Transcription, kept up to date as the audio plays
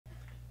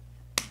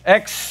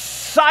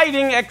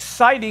Exciting,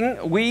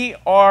 exciting. We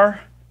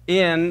are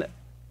in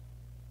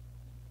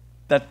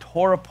the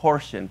Torah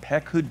portion,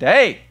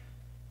 Pekudei,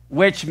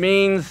 which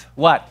means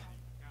what?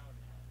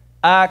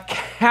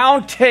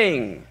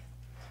 Accounting.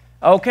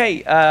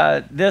 Okay,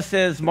 this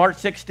is March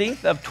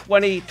 16th of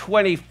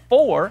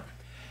 2024,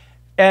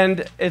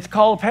 and it's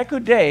called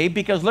Pekudei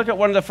because look at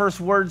one of the first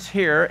words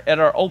here at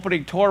our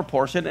opening Torah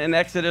portion in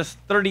Exodus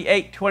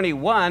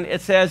 38:21.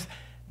 It says,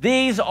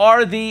 these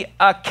are the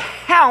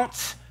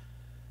accounts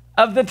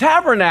of the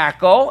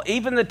tabernacle,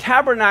 even the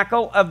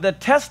tabernacle of the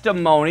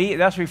testimony,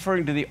 that's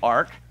referring to the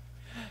ark,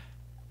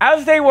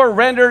 as they were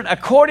rendered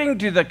according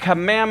to the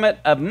commandment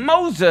of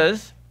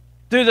Moses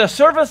through the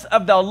service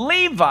of the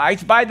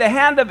Levites by the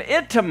hand of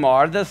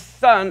Ithamar, the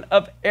son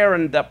of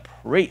Aaron the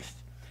priest.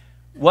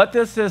 What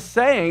this is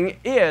saying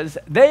is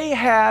they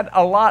had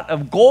a lot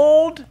of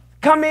gold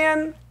come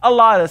in, a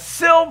lot of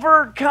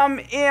silver come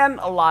in,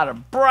 a lot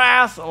of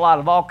brass, a lot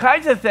of all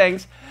kinds of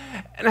things.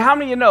 And how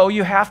many of you know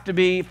you have to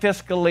be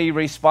fiscally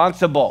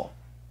responsible?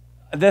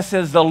 This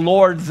is the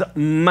Lord's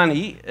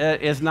money.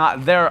 It is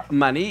not their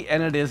money,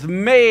 and it is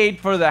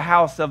made for the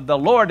house of the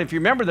Lord. If you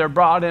remember, they're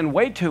brought in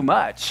way too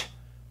much.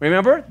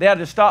 Remember? They had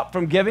to stop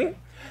from giving.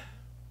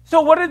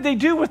 So what did they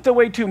do with the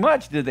way too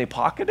much? Did they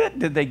pocket it?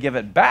 Did they give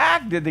it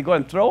back? Did they go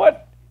and throw it?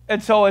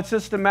 And so it's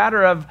just a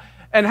matter of,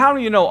 and how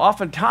do you know,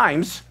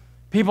 oftentimes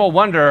people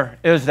wonder,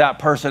 is that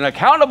person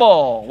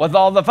accountable with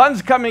all the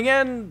funds coming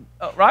in,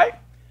 right?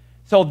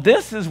 So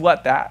this is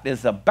what that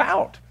is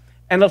about.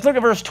 And let's look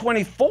at verse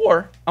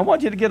 24. I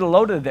want you to get a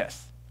load of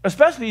this,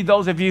 especially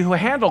those of you who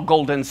handle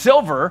gold and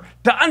silver,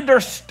 to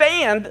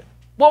understand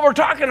what we're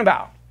talking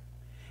about.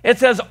 It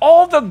says,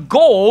 all the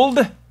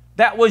gold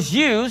that was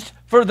used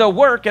for the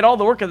work and all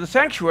the work of the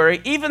sanctuary,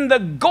 even the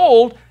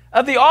gold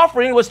of the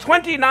offering was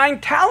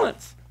 29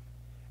 talents.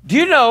 Do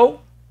you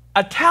know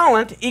a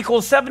talent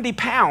equals 70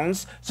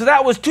 pounds? So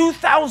that was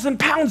 2,000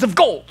 pounds of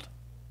gold.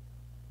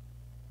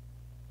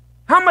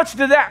 How much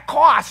did that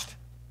cost?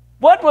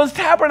 What was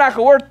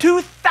tabernacle worth?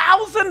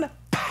 2,000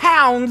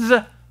 pounds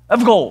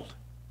of gold.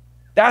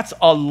 That's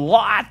a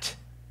lot.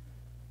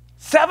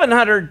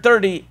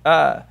 730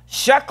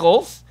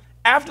 shekels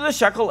after the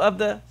shekel of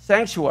the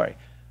sanctuary.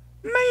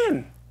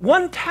 Man,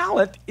 one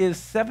talent is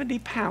 70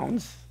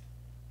 pounds.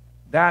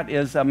 That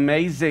is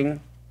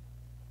amazing.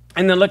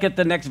 And then look at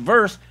the next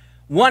verse.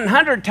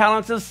 100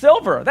 talents of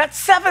silver. That's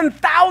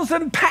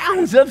 7,000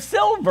 pounds of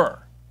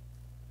silver.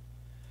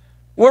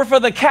 Were for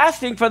the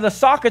casting for the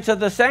sockets of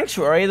the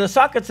sanctuary, the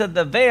sockets of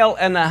the veil,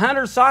 and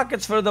 100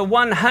 sockets for the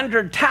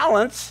 100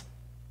 talents.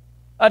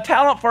 A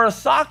talent for a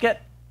socket,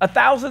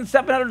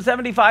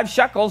 1,775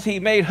 shekels. He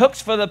made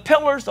hooks for the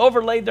pillars,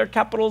 overlaid their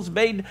capitals,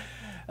 made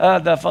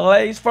the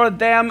fillets for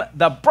them.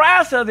 The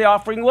brass of the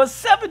offering was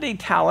 70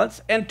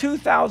 talents and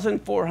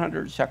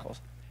 2,400 shekels.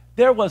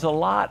 There was a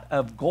lot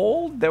of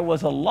gold. There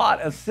was a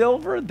lot of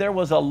silver. There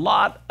was a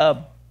lot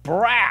of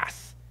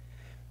brass.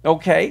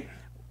 Okay,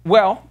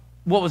 well,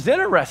 what was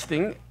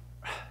interesting,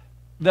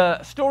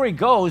 the story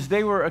goes,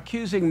 they were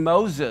accusing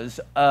Moses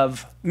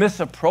of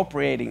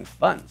misappropriating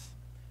funds.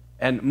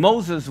 And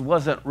Moses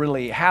wasn't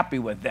really happy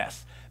with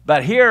this.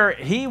 But here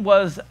he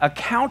was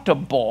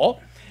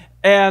accountable.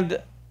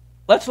 And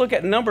let's look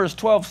at Numbers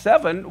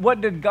 12:7. What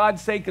did God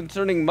say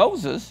concerning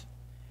Moses?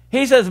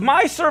 He says,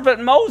 my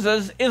servant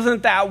Moses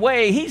isn't that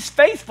way. He's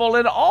faithful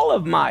in all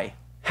of my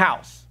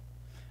house.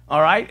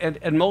 All right?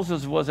 And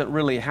Moses wasn't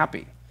really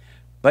happy.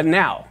 But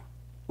now,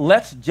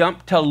 let's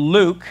jump to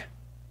Luke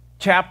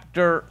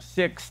chapter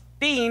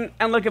 16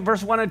 and look at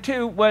verse 1 and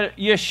 2 where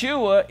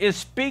Yeshua is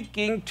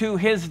speaking to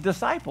his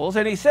disciples.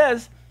 And he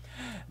says,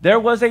 there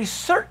was a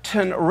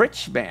certain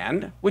rich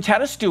man which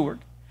had a steward,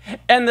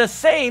 and the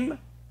same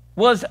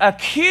was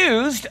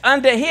accused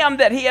unto him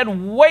that he had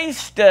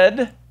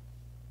wasted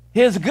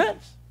his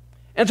goods.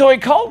 And so he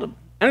called him,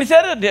 and he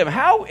said unto him,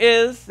 how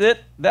is it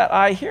that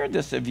I hear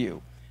this of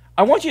you?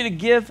 I want you to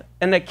give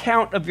an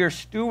account of your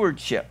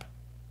stewardship,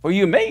 for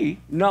you may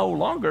no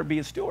longer be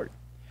a steward.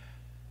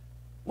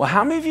 Well,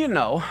 how many of you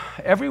know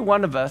every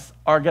one of us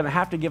are going to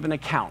have to give an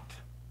account?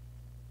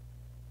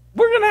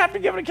 We're going to have to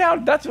give an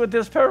account. That's what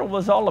this parable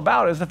is all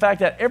about, is the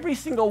fact that every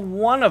single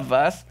one of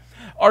us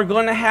are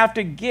going to have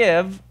to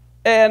give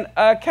an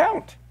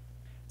account.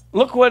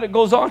 Look what it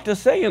goes on to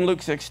say in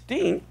Luke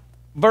 16,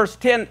 verse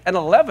 10 and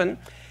 11.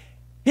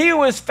 He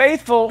who is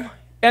faithful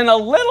in a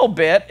little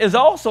bit is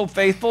also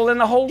faithful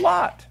in a whole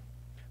lot.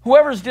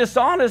 Whoever's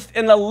dishonest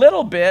in a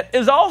little bit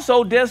is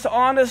also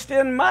dishonest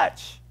in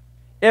much.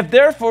 If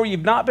therefore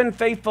you've not been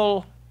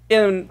faithful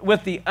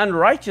with the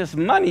unrighteous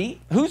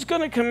money, who's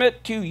going to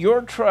commit to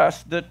your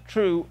trust the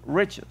true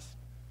riches?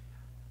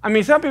 I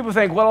mean, some people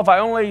think, well, if I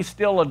only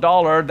steal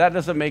 $1, that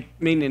doesn't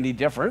mean any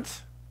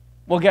difference.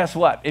 Well, guess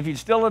what? If you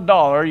steal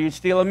 $1, you'd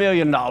steal $1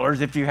 million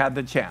if you had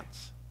the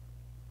chance.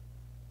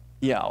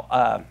 You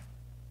know,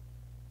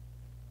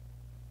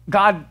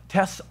 God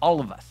tests all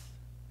of us.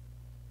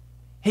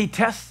 He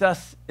tests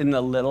us in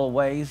the little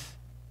ways,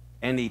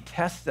 and he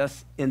tests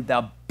us in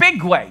the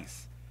big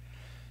ways.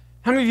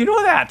 How many of you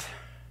know that?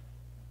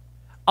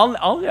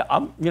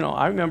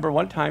 I remember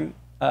one time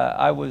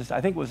I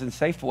think it was in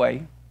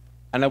Safeway,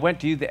 and I went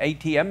to use the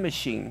ATM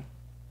machine,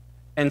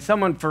 and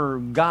someone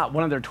forgot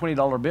one of their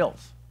 $20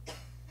 bills.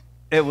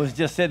 It was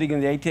just sitting in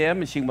the ATM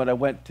machine when I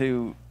went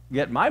to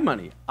get my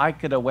money. I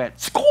could have went,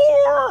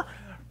 score!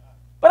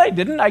 But I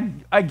didn't.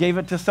 I gave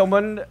it to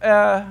someone,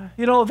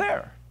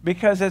 there,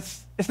 because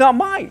it's not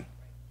mine.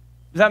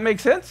 Does that make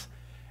sense?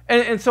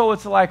 And so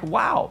it's like,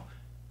 wow.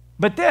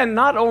 But then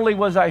not only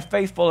was I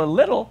faithful in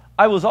little,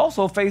 I was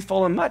also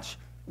faithful in much.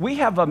 We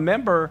had a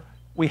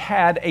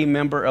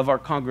member of our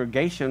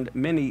congregation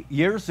many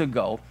years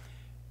ago,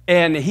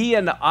 and he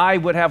and I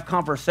would have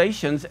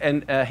conversations,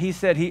 and he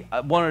said he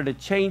wanted to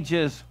change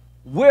his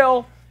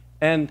will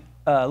and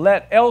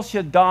let El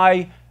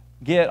Shaddai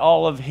get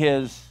all of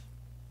his,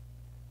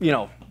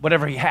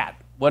 whatever he had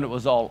when it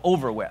was all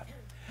over with.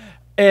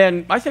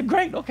 And I said,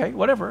 great, okay,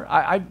 whatever.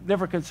 I'm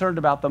never concerned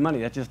about the money.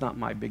 That's just not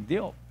my big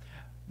deal.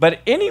 But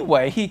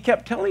anyway, he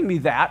kept telling me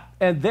that,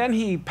 and then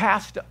he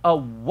passed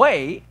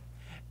away.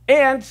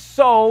 And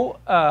so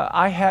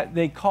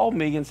they called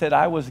me and said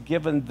I was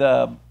given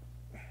the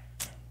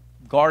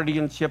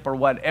guardianship or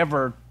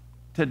whatever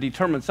to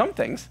determine some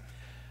things.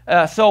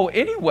 So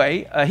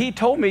anyway, he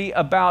told me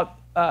about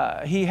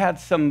he had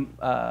some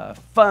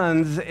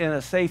funds in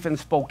a safe in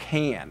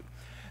Spokane.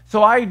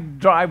 So I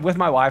drive with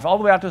my wife all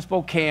the way out to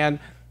Spokane.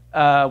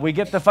 We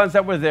get the funds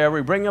that were there.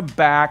 We bring them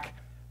back.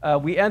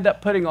 We end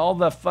up putting all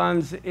the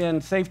funds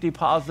in safe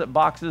deposit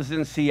boxes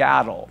in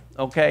Seattle,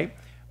 okay?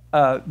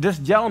 This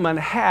gentleman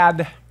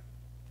had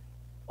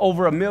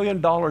over $1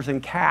 million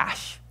in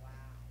cash.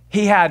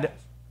 He had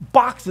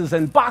boxes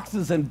and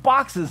boxes and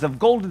boxes of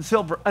gold and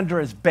silver under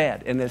his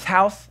bed in his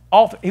house.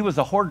 He was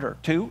a hoarder,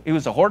 too. He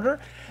was a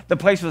hoarder. The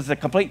place was a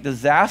complete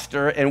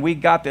disaster, and we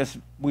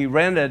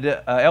rented,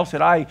 El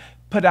Shaddai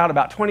put out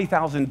about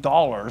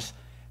 $20,000,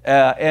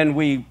 and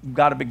we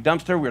got a big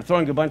dumpster. We were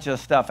throwing a bunch of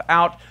stuff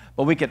out,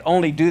 but we could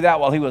only do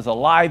that while he was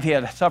alive. He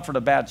had suffered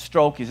a bad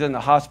stroke. He's in the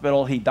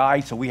hospital. He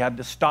died, so we had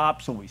to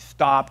stop, so we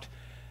stopped.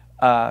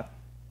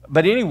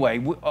 But anyway,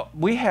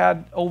 we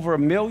had over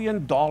 $1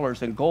 million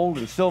in gold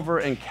and silver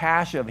and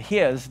cash of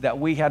his that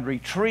we had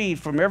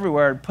retrieved from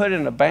everywhere and put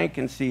in a bank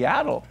in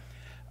Seattle.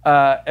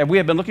 And we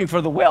had been looking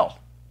for the will.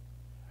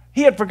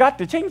 He had forgot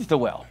to change the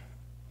will.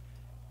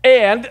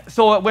 And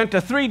so it went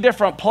to 3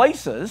 different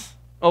places,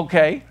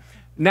 okay?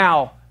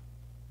 Now,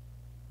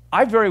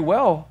 I very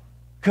well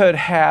could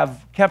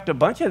have kept a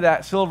bunch of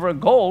that silver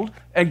and gold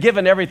and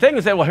given everything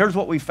and said, well, here's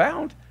what we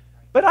found.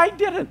 But I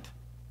didn't.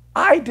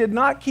 I did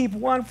not keep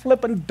one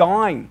flipping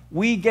dime.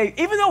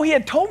 Even though he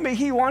had told me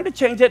he wanted to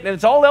change it, and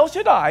it's all El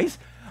Shaddai's,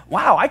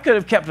 wow, I could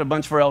have kept a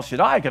bunch for El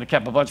Shaddai. I could have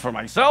kept a bunch for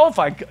myself.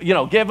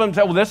 Give them,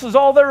 well, this is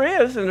all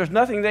there is, and there's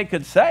nothing they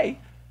could say.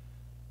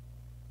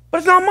 But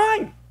it's not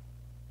mine.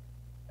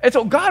 And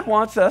so God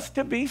wants us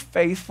to be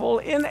faithful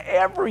in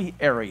every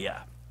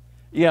area.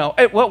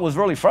 What was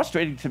really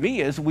frustrating to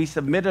me is we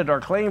submitted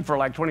our claim for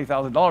like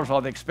 $20,000 for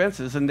all the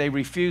expenses, and they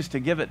refused to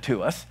give it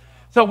to us.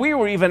 So we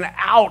were even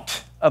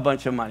out a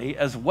bunch of money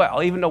as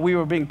well, even though we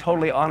were being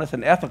totally honest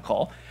and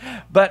ethical.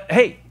 But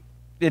hey,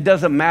 it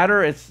doesn't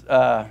matter. It's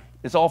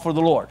all for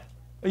the Lord.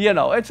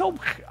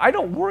 I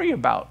don't worry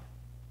about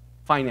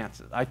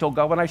finances. I told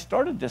God when I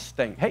started this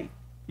thing, hey,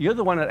 you're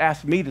the one that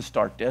asked me to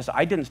start this.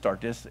 I didn't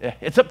start this.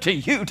 It's up to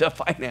you to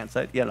finance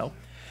it,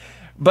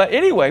 But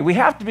anyway, we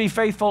have to be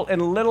faithful in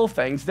little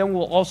things. Then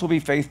we'll also be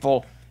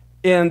faithful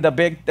in the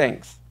big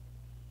things.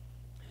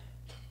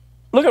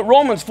 Look at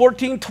Romans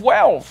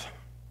 14:12.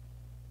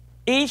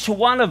 Each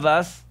one of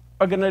us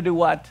are going to do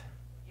what?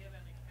 Give an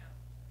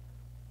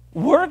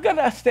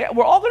account.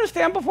 We're all going to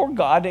stand before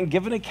God and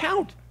give an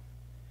account.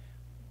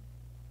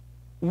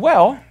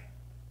 Well,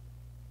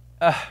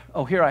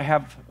 here I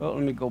have, let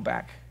me go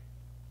back.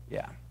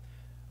 Yeah.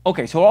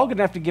 Okay, so we're all going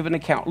to have to give an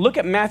account. Look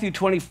at Matthew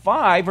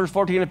 25, verse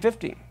 14 and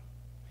 15.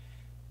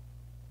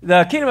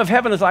 The kingdom of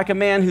heaven is like a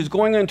man who's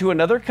going into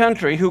another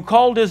country who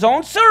called his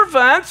own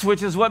servants,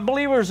 which is what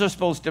believers are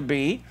supposed to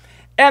be,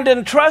 and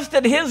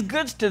entrusted his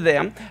goods to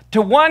them.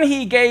 To one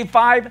he gave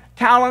 5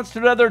 talents, to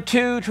another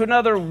 2, to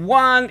another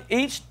 1,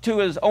 each to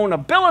his own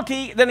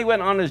ability. Then he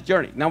went on his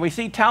journey. Now we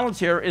see talents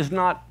here is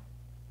not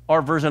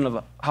our version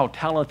of how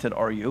talented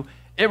are you.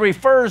 It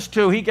refers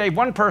to he gave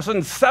one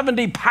person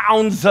 70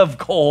 pounds of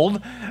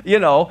gold.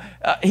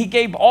 He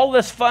gave all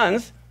this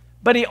funds,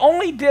 but he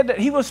only did it.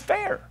 He was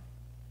fair.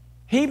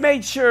 He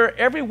made sure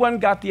everyone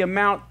got the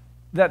amount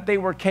that they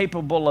were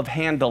capable of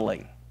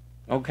handling.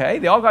 Okay,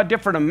 they all got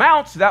different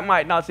amounts. That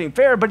might not seem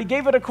fair, but he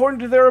gave it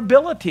according to their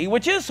ability,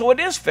 so it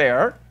is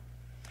fair.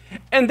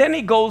 And then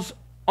he goes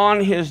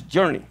on his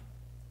journey.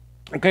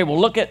 Okay, we'll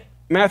look at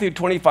Matthew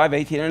 25,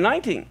 18 and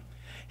 19.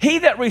 He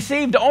that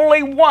received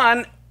only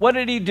 1, what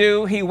did he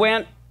do? He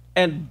went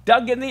and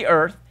dug in the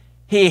earth.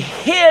 He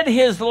hid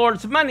his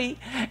Lord's money,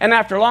 and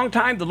after a long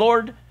time, the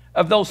Lord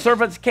of those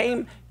servants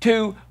came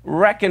to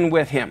reckon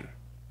with him.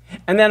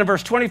 And then in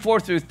verse 24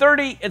 through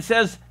 30, it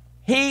says,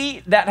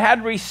 he that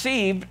had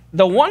received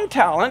the 1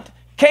 talent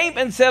came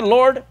and said,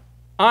 Lord,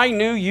 I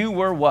knew you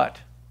were what?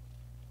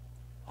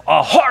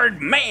 a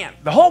hard man.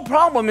 The whole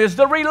problem is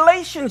the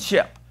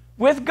relationship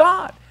with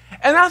God.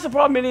 And that's the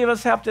problem many of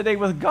us have today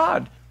with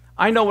God.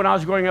 I know when I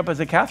was growing up as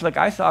a Catholic,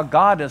 I saw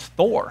God as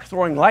Thor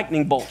throwing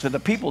lightning bolts at the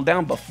people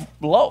down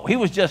below. He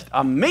was just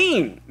a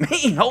mean,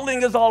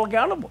 holding us all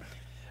accountable.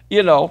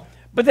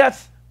 But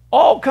that's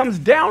all comes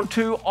down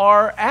to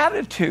our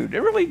attitude.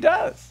 It really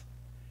does.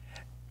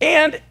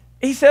 And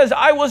he says,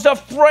 I was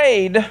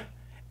afraid,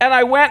 and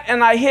I went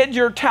and I hid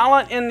your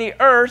talent in the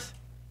earth.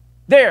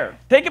 There,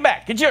 take it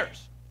back, it's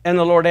yours. And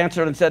the Lord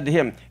answered and said to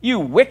him, you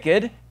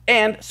wicked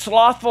and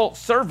slothful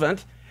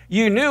servant,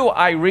 you knew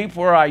I reap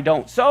where I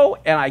don't sow,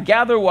 and I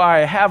gather where I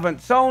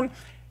haven't sown.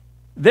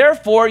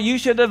 Therefore, you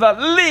should have at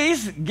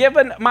least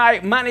given my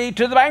money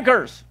to the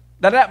bankers,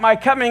 that at my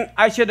coming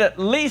I should at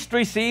least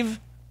receive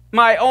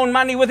my own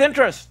money with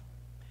interest.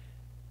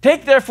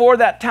 Take therefore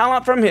that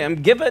talent from him,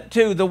 give it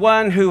to the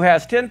one who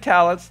has 10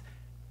 talents,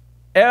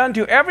 and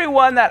to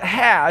everyone that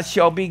has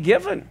shall be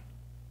given.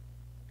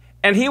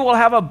 And he will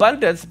have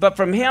abundance, but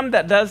from him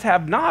that does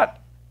have not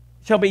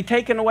shall be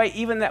taken away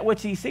even that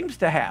which he seems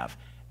to have.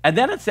 And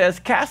then it says,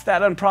 cast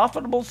that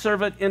unprofitable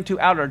servant into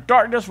outer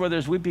darkness where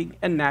there's weeping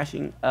and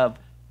gnashing of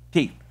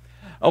teeth.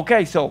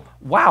 Okay, so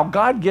wow,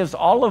 God gives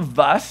all of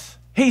us,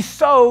 he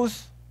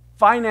sows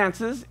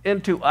finances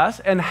into us.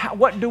 And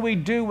what do we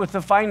do with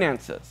the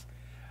finances?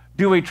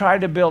 Do we try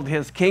to build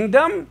his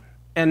kingdom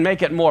and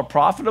make it more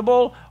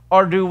profitable,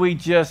 or do we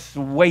just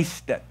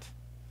waste it?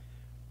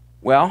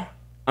 Well,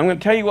 I'm going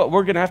to tell you what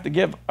we're going to have to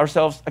give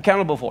ourselves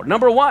accountable for.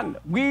 Number one,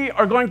 we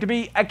are going to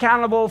be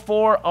accountable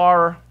for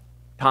our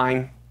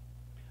time.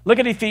 Look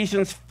at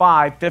Ephesians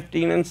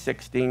 5:15 and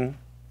 16.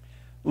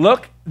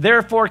 Look,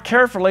 therefore,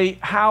 carefully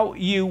how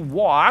you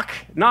walk,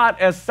 not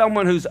as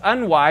someone who's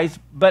unwise,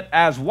 but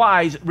as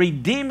wise,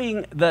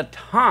 redeeming the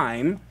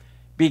time,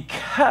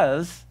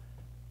 because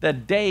the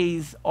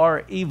days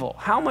are evil.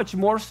 How much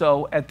more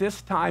so at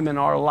this time in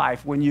our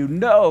life when you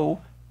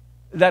know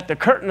that the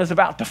curtain is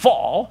about to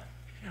fall?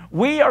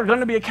 We are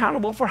going to be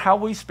accountable for how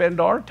we spend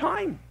our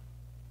time.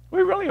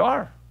 We really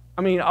are.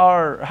 I mean,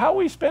 how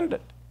we spend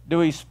it. Do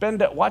we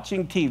spend it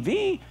watching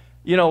TV?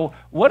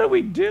 What do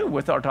we do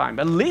with our time?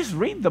 At least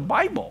read the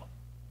Bible.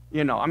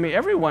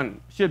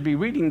 Everyone should be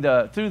reading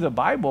through the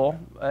Bible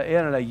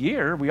in a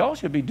year. We all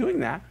should be doing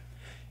that.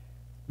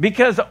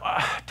 Because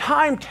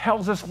time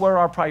tells us where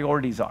our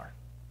priorities are.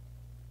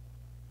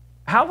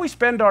 How we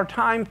spend our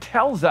time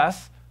tells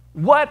us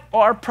what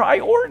our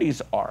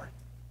priorities are.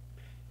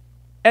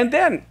 And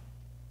then,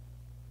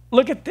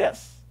 look at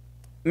this.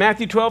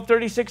 Matthew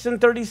 12:36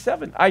 and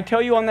 37. I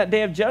tell you, on that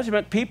day of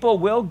judgment, people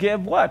will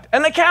give what?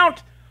 An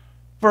account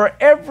for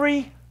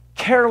every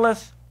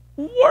careless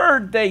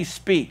word they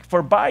speak.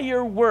 For by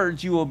your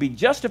words you will be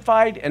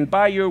justified, and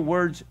by your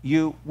words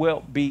you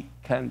will be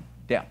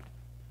condemned.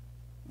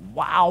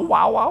 Wow,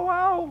 wow, wow,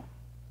 wow.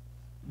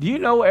 Do you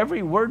know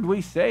every word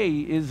we say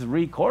is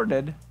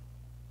recorded?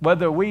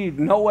 Whether we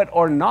know it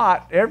or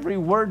not, every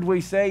word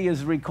we say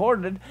is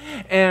recorded.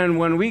 And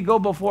when we go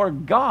before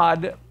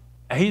God,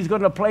 he's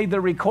going to play the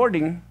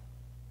recording.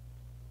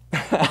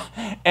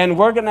 And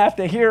we're going to have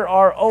to hear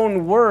our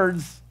own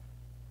words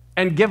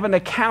and give an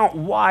account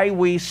why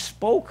we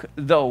spoke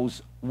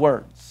those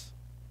words.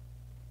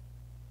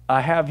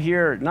 I have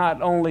here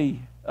not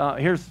only,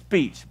 here's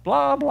speech,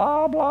 blah,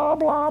 blah, blah,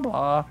 blah,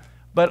 blah,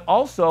 but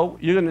also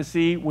you're going to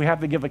see we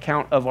have to give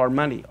account of our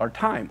money, our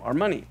time, our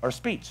money, our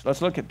speech.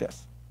 Let's look at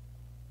this.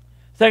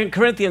 2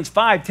 Corinthians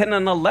 5:10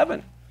 and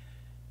 11.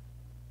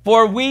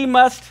 For we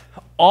must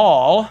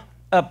all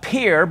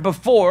appear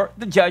before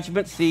the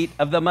judgment seat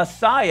of the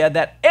Messiah,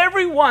 that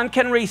everyone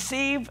can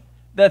receive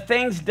the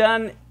things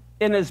done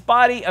in his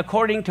body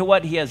according to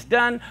what he has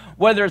done,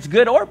 whether it's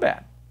good or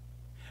bad.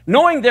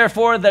 Knowing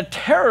therefore the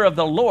terror of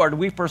the Lord,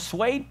 we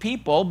persuade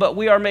people, but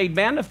we are made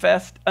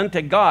manifest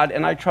unto God,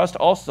 and I trust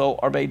also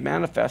are made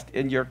manifest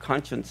in your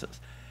consciences.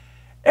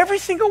 Every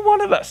single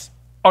one of us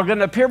are going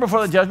to appear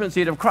before the judgment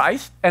seat of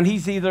Christ, and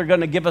he's either going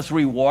to give us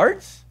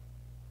rewards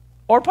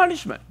or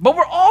punishment. But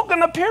we're all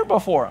going to appear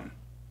before him.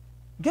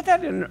 Get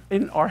that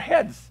in our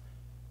heads.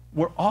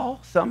 We're all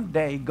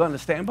someday going to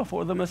stand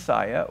before the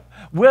Messiah,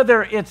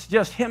 whether it's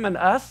just him and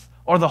us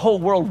or the whole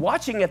world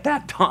watching at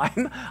that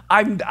time.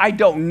 I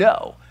don't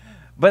know.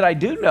 But I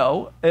do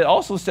know, it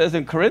also says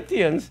in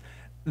Corinthians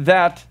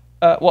that,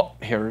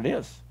 here it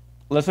is.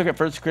 Let's look at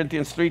 1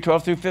 Corinthians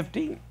 3:12 through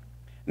 15.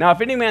 Now,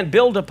 if any man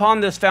build upon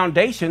this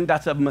foundation,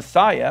 that's of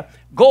Messiah,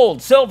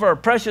 gold, silver,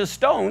 precious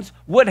stones,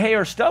 wood, hay,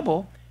 or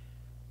stubble,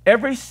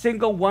 every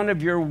single one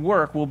of your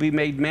work will be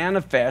made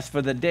manifest,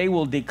 for the day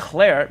will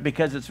declare it,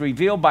 because it's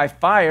revealed by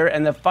fire,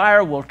 and the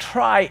fire will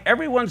try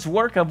everyone's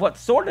work of what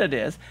sort it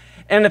is.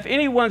 And if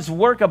anyone's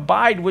work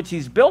abide which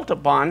he's built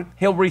upon,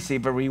 he'll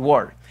receive a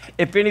reward.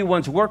 If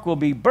anyone's work will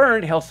be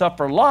burned, he'll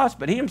suffer loss,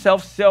 but he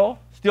himself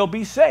still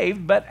be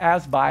saved, but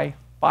as by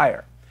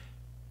fire.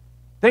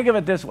 Think of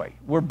it this way.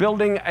 We're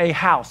building a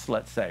house,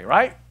 let's say,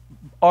 right?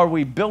 Are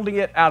we building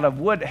it out of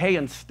wood, hay,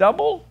 and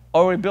stubble?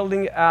 Or are we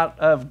building it out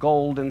of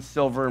gold and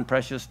silver and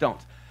precious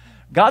stones?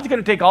 God's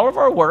going to take all of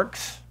our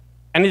works,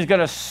 and he's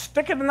going to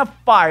stick it in the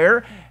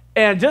fire,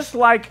 And just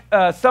like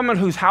someone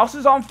whose house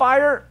is on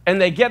fire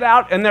and they get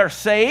out and they're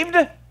saved,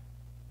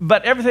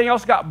 but everything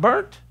else got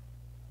burnt,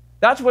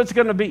 that's what it's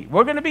going to be.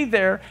 We're going to be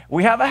there.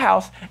 We have a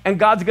house, and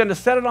God's going to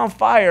set it on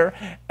fire.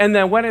 And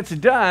then when it's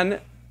done,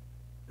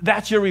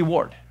 that's your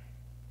reward.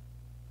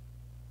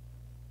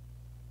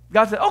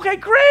 God said, okay,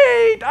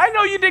 great. I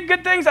know you did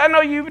good things. I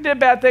know you did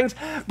bad things.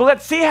 But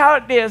let's see how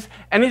it is.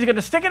 And he's going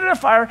to stick it in the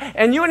fire.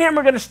 And you and him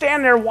are going to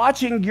stand there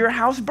watching your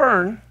house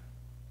burn.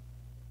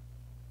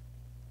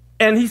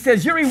 And he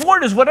says, your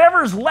reward is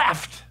whatever's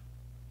left.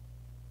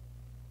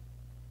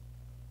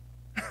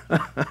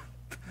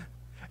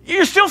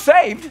 You're still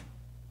saved.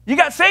 You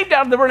got saved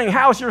out of the burning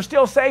house. You're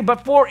still saved.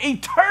 But for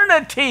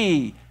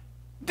eternity,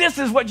 this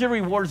is what your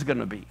reward is going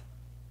to be.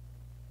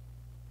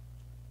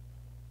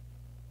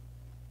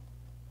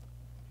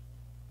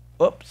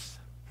 Oops.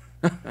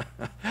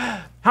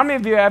 How many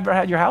of you ever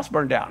had your house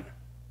burned down?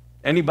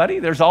 Anybody?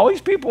 There's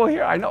always people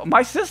here. I know.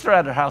 My sister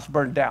had her house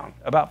burned down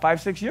about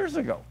 5-6 years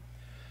ago.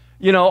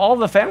 You know, all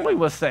the family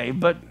was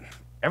saved, but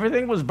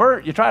everything was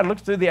burnt. You try to look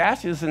through the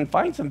ashes and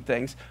find some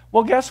things.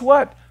 Well, guess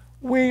what?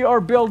 We are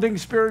building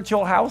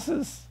spiritual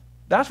houses.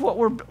 That's what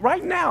we're,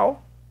 right now,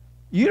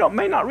 you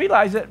may not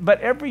realize it, but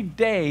every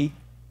day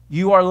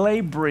you are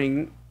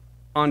laboring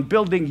on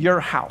building your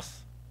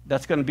house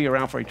that's going to be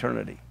around for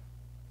eternity.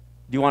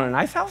 Do you want a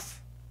nice house?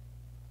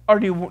 Or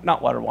do you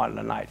not want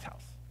a nice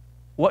house?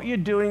 What you're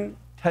doing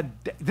today,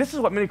 this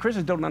is what many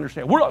Christians don't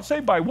understand. We're not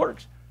saved by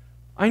works.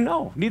 I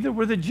know, neither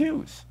were the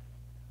Jews.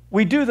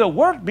 We do the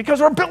work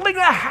because we're building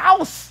a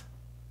house.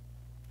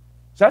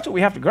 So that's what we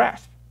have to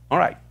grasp. All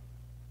right.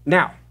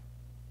 Now,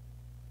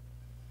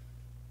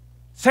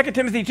 2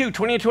 Timothy 2,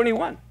 20 and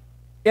 21.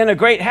 In a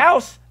great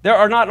house, there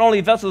are not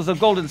only vessels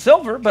of gold and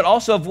silver, but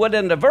also of wood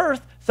and of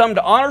earth, some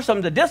to honor,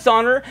 some to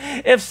dishonor.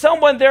 If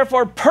someone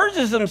therefore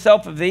purges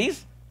himself of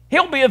these,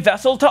 he'll be a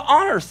vessel to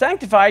honor,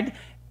 sanctified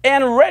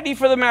and ready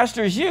for the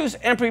master's use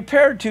and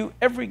prepared to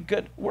every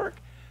good work.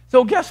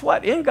 So guess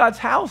what? In God's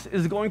house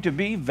is going to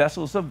be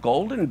vessels of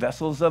gold and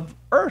vessels of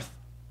earth.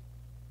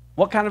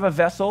 What kind of a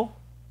vessel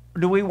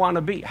do we want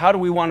to be? How do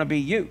we want to be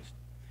used?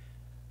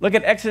 Look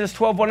at Exodus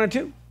 12, 1 and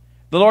 2.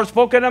 The Lord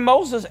spoke unto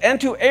Moses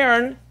and to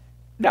Aaron.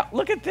 Now,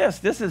 look at this.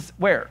 This is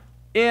where?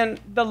 In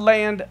the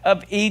land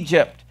of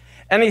Egypt.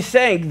 And he's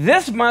saying,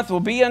 this month will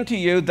be unto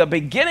you the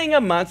beginning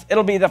of months.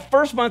 It'll be the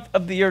first month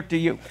of the year to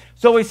you.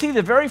 So we see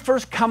the very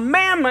first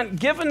commandment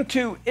given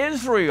to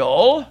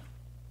Israel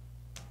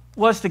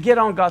was to get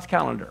on God's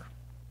calendar.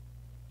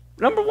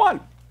 Number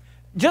one,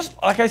 just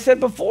like I said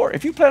before,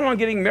 if you plan on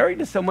getting married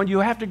to someone, you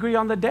have to agree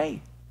on the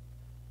day.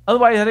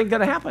 Otherwise, it ain't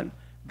going to happen.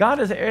 God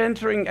is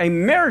entering a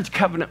marriage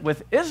covenant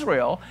with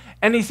Israel,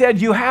 and he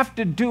said, you have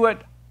to do it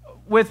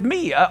with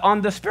me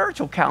on the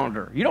spiritual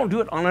calendar. You don't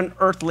do it on an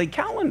earthly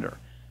calendar.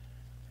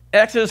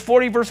 Exodus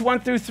 40, verse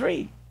 1 through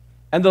 3.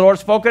 And the Lord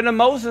spoke unto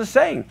Moses,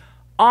 saying,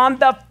 on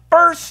the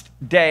first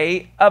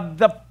day of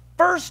the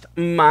first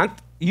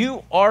month,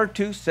 you are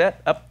to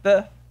set up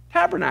the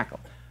tabernacle.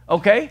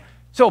 Okay?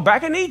 So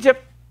back in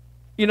Egypt,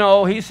 you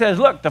know, he says,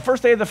 look, the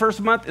first day of the first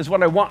month is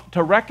what I want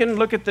to reckon.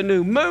 Look at the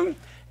new moon.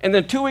 And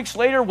then 2 weeks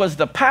later was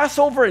the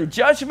Passover and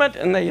judgment,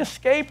 and they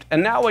escaped.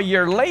 And now a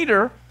year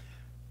later,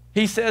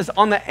 he says,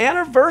 on the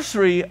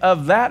anniversary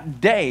of that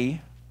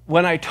day,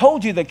 when I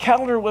told you the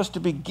calendar was to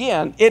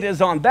begin, it is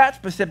on that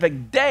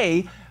specific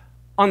day,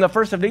 on the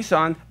 1st of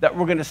Nisan, that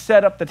we're going to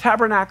set up the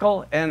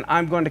tabernacle, and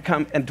I'm going to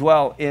come and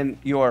dwell in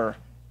your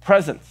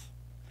presence.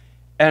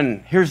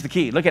 And here's the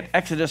key. Look at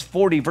Exodus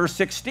 40, verse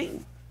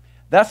 16.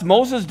 Thus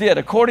Moses did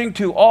according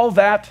to all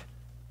that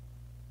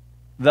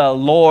the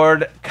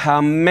Lord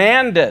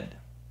commanded.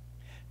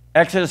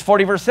 Exodus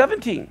 40, verse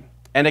 17.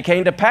 And it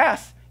came to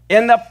pass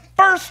in the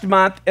first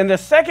month, in the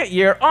second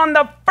year, on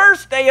the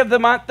first day of the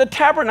month, the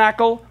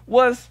tabernacle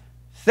was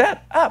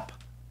set up.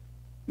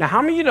 Now,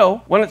 how many of you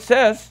know when it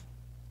says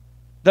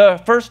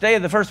the first day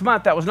of the first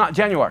month, that was not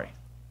January?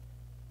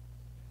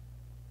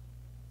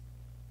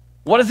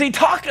 What is he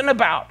talking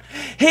about?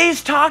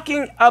 He's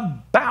talking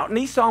about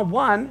Nisan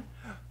 1,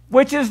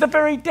 which is the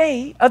very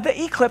day of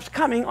the eclipse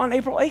coming on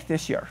April 8th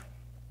this year.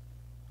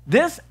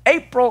 This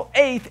April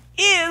 8th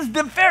is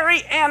the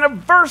very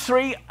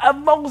anniversary of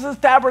Moses'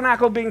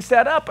 tabernacle being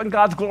set up and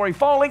God's glory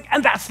falling,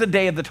 and that's the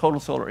day of the total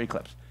solar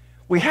eclipse.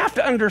 We have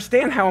to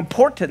understand how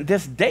important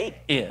this date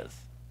is.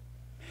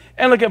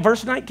 And look at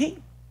verse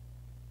 19.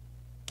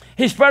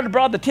 He spread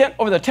abroad the tent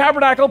over the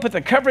tabernacle, put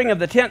the covering of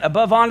the tent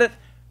above on it,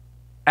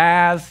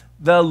 as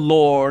the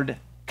Lord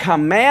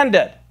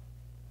commanded.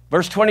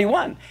 Verse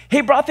 21,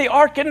 he brought the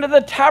ark into the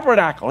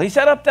tabernacle. He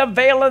set up the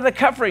veil of the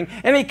covering,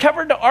 and he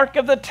covered the ark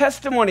of the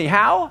testimony.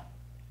 How?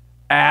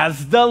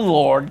 As the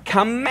Lord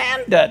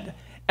commanded.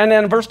 And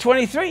then verse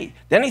 23,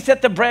 then he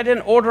set the bread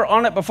in order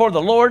on it before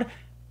the Lord,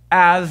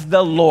 as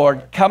the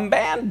Lord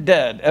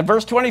commanded. And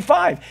verse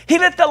 25, he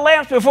lit the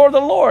lamps before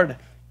the Lord,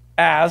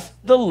 as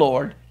the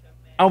Lord.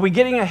 Are we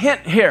getting a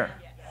hint here?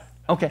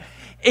 Okay.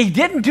 He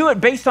didn't do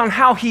it based on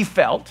how he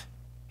felt.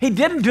 He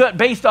didn't do it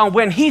based on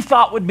when he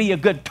thought would be a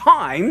good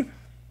time.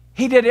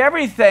 He did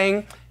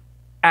everything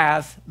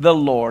as the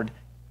Lord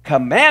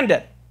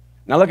commanded.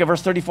 Now look at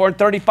verse 34 and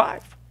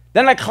 35.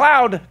 Then a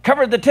cloud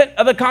covered the tent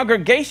of the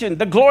congregation.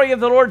 The glory of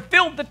the Lord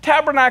filled the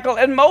tabernacle,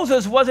 and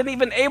Moses wasn't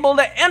even able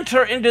to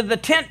enter into the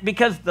tent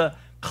because the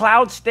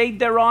cloud stayed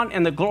thereon,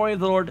 and the glory of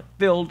the Lord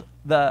filled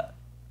the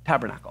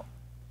tabernacle.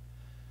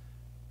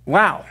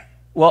 Wow.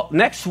 Well,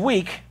 next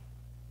week,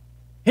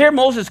 here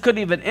Moses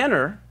couldn't even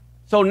enter.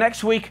 So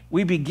next week,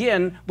 we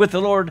begin with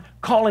the Lord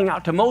calling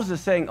out to Moses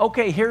saying,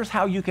 okay, here's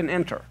how you can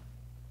enter.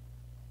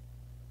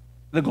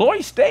 The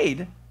glory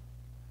stayed,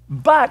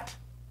 but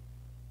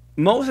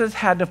Moses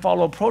had to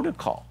follow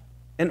protocol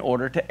in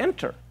order to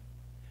enter.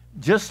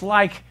 Just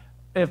like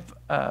if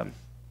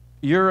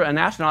you're an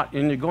astronaut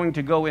and you're going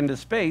to go into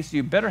space,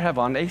 you better have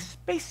on a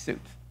spacesuit.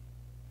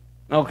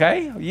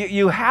 Okay?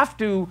 You have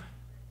to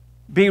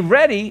be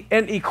ready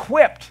and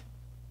equipped.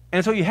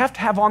 And so you have to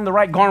have on the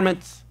right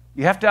garments.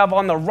 You have to have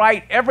on the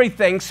right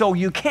everything so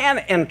you can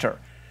enter.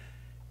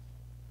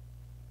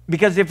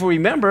 Because if we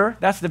remember,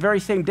 that's the very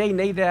same day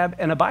Nadab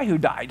and Abihu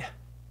died.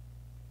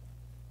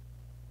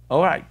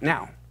 All right,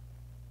 now,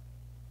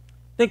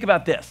 think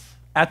about this.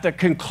 At the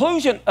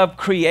conclusion of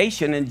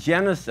creation in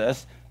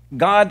Genesis,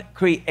 God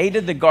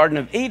created the Garden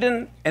of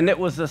Eden, and it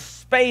was a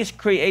space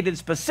created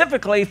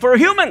specifically for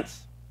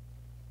humans.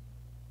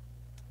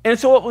 And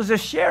so it was a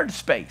shared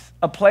space,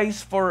 a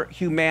place for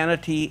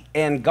humanity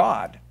and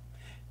God.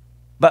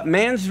 But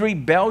man's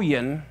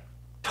rebellion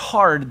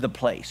tarred the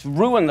place,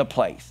 ruined the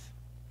place.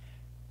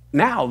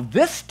 Now,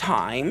 this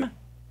time,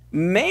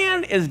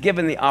 man is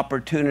given the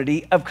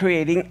opportunity of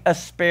creating a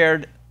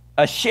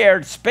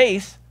shared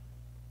space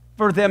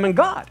for them and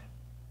God.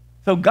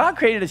 So God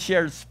created a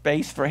shared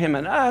space for him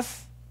and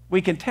us.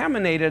 We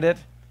contaminated it,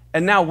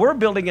 and now we're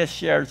building a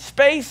shared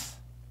space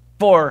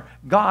for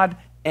God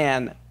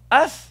and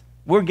us.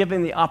 We're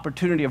given the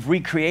opportunity of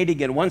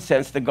recreating, in one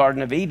sense, the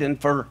Garden of Eden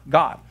for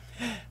God.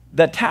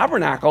 The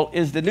tabernacle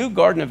is the new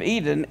Garden of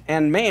Eden,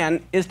 and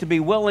man is to be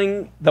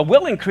the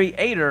willing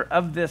creator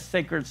of this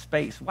sacred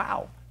space.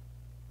 Wow.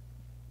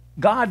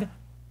 God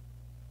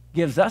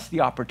gives us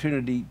the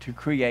opportunity to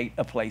create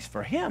a place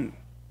for him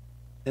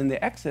in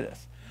the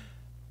Exodus.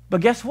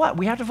 But guess what?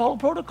 We have to follow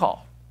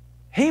protocol.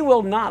 He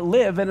will not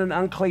live in an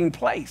unclean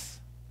place.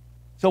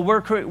 So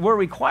we're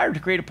required to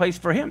create a place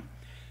for him.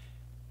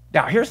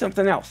 Now, here's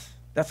something else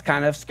that's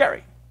kind of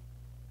scary.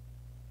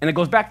 And it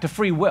goes back to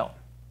free will.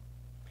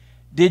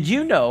 Did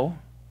you know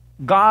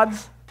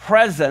God's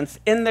presence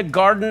in the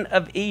Garden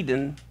of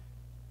Eden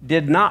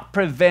did not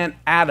prevent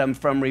Adam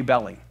from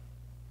rebelling?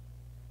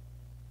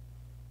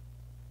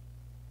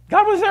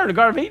 God was there in the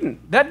Garden of Eden.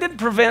 That didn't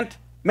prevent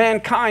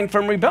mankind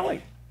from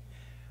rebelling.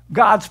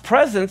 God's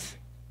presence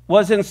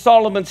was in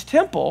Solomon's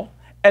temple,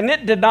 and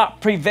it did not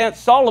prevent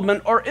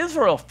Solomon or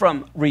Israel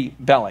from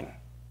rebelling.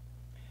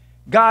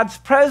 God's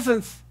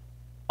presence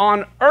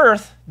on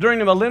earth during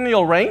the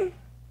millennial reign,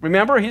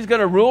 remember, he's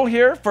going to rule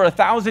here for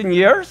 1,000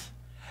 years.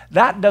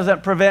 That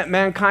doesn't prevent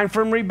mankind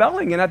from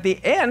rebelling. And at the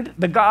end,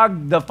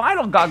 the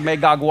final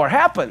Gog-Magog war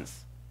happens.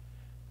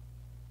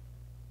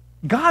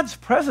 God's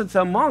presence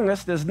among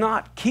us does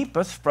not keep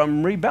us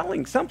from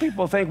rebelling. Some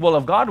people think, well,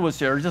 if God was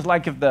here, just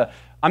like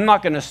I'm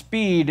not going to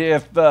speed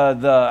if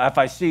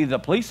I see the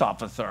police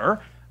officer.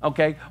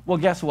 Okay, well,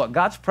 guess what?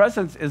 God's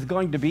presence is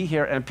going to be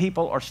here, and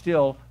people are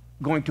still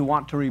going to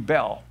want to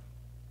rebel.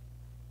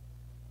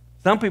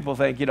 Some people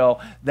think,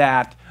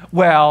 that,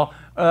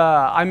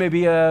 I may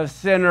be a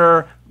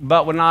sinner,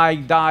 but when I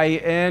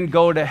die and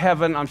go to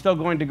heaven, I'm still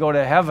going to go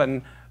to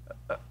heaven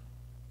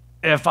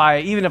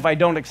even if I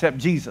don't accept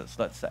Jesus,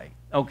 let's say.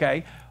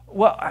 Okay?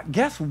 Well,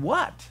 guess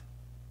what?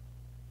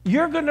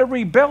 You're going to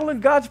rebel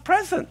in God's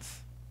presence.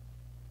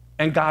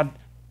 And God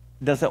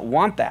doesn't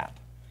want that.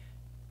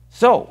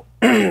 So,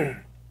 get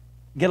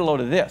a load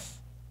of this.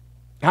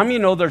 How many of you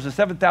know there's a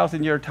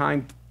 7,000-year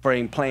time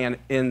frame plan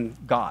in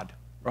God,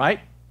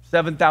 right?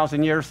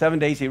 7,000 years, 7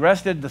 days he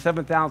rested. The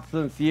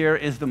 7,000th year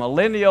is the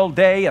millennial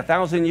day,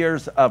 1,000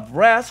 years of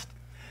rest.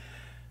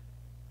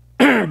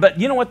 But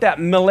you know what that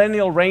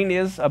millennial reign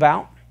is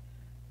about?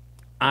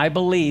 I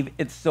believe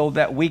it's so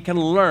that we can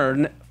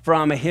learn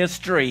from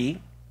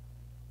history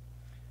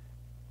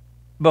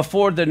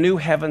before the new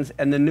heavens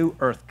and the new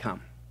earth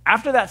come.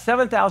 After that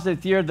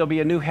 7,000th year, there'll be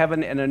a new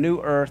heaven and a new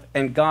earth,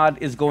 and God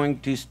is going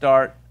to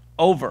start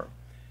over.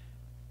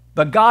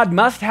 But God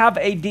must have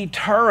a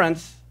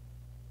deterrence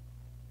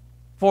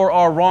for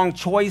our wrong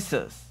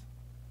choices.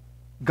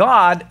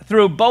 God,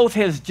 through both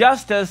his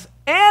justice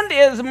and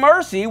his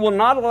mercy, will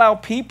not allow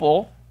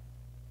people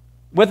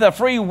with a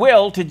free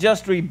will to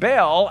just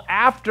rebel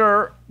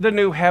after the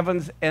new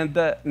heavens and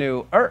the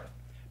new earth.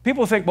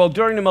 People think, well,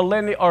 during the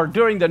millennium or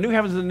during the new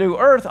heavens and the new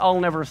earth, I'll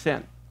never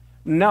sin.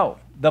 No,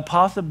 the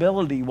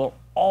possibility will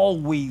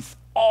always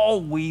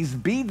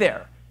be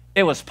there.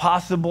 It was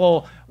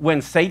possible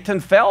when Satan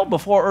fell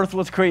before earth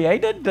was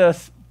created to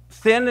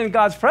sin in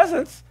God's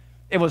presence.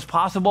 It was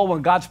possible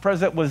when God's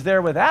presence was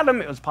there with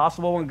Adam. It was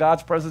possible when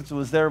God's presence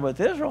was there with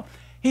Israel.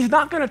 He's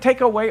not going to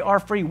take away our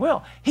free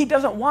will. He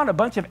doesn't want a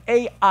bunch of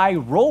AI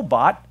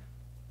robot.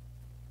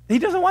 He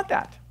doesn't want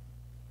that.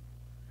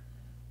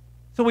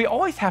 So we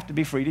always have to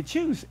be free to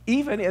choose,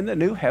 even in the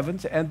new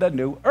heavens and the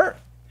new earth.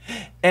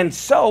 And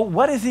so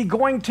what is he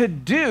going to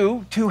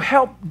do to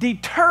help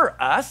deter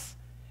us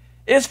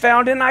is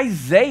found in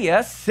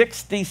Isaiah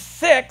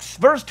 66,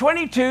 verse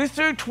 22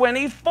 through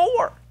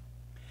 24.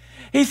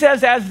 He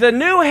says, as the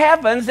new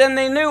heavens and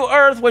the new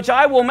earth, which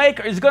I will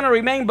make, is going to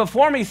remain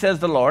before me, says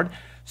the Lord,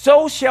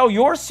 so shall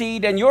your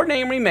seed and your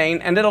name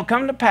remain, and it'll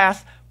come to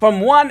pass from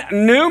one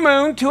new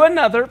moon to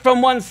another,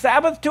 from one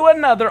Sabbath to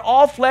another,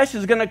 all flesh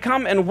is going to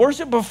come and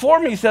worship before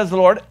me, says the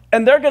Lord,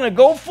 and they're going to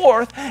go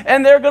forth,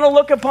 and they're going to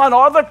look upon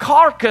all the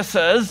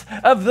carcasses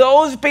of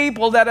those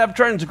people that have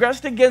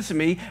transgressed against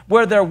me,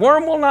 where their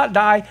worm will not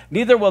die,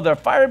 neither will their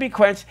fire be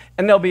quenched,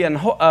 and they'll be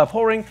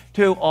abhorring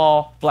to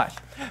all flesh.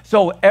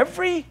 So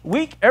every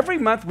week, every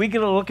month, we get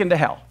to look into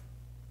hell.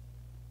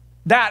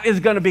 That is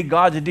going to be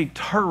God's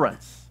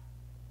deterrence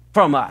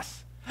from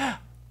us.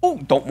 Oh,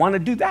 don't want to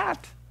do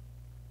that.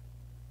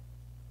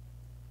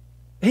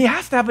 He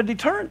has to have a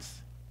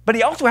deterrence, but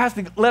he also has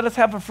to let us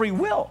have a free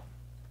will.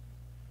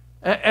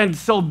 And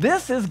so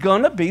this is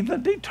going to be the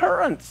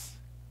deterrence.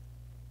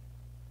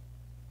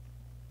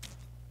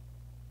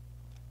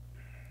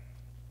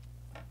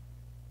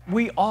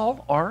 We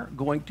all are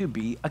going to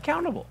be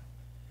accountable.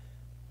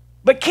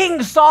 But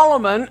King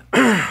Solomon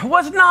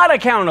was not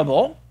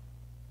accountable.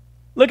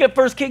 Look at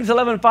 1 Kings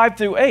 11, 5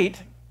 through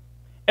 8.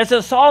 It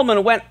says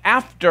Solomon went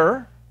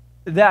after,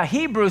 the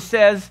Hebrew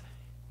says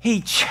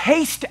he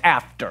chased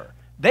after.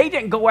 They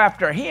didn't go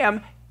after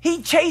him.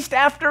 He chased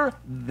after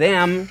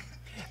them.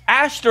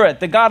 Ashtoreth,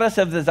 the goddess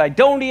of the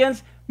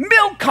Zidonians.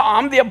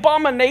 Milcom, the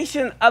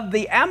abomination of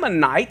the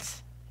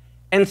Ammonites.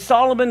 And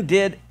Solomon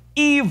did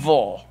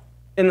evil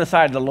in the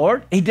sight of the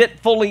Lord. He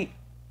didn't fully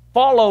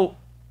follow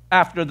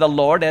after the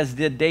Lord, as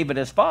did David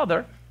his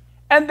father.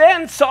 And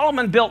then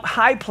Solomon built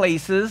high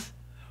places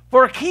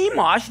for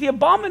Chemosh, the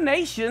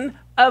abomination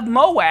of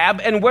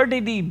Moab. And where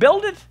did he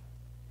build it?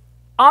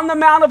 On the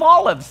Mount of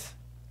Olives.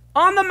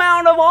 On the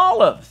Mount of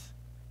Olives.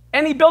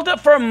 And he built it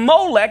for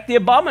Molech, the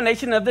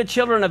abomination of the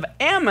children of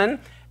Ammon.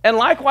 And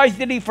likewise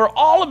did he for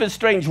all of his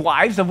strange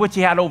wives, of which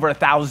he had over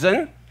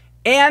 1,000,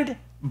 and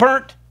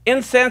burnt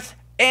incense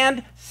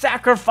and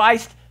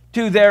sacrificed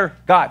to their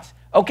gods.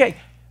 Okay,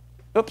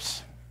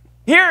 oops.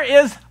 Here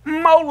is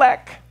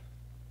Molech.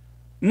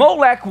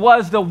 Molech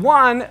was the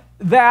one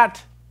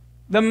that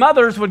the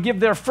mothers would give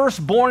their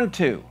firstborn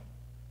to.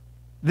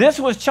 This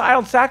was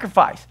child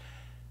sacrifice.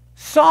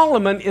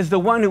 Solomon is the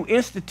one who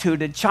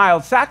instituted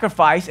child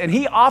sacrifice, and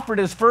he offered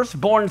his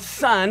firstborn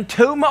son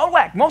to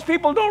Molech. Most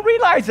people don't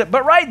realize it,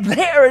 but right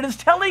there it is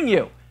telling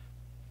you.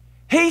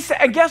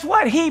 And guess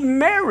what? He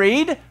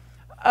married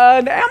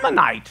an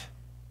Ammonite.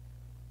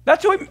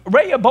 That's who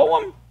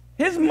Rehoboam,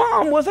 his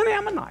mom was an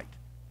Ammonite.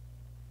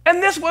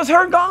 And this was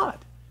her God.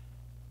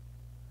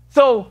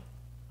 So,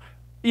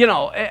 you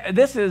know,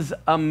 this is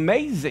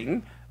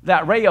amazing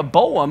that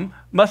Rehoboam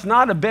must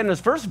not have been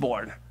his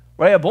firstborn.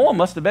 Rehoboam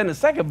must have been his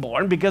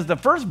secondborn, because the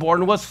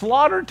firstborn was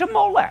slaughtered to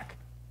Molech.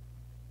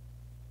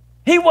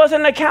 He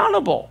wasn't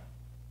accountable.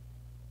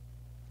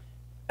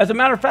 As a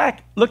matter of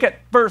fact, look at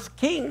 1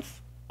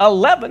 Kings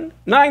 11,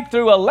 9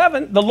 through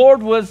 11. The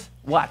Lord was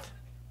what?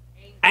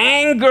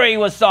 Angry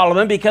with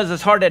Solomon, because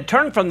his heart had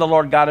turned from the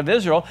Lord God of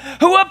Israel,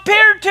 who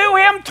appeared to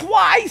him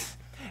twice.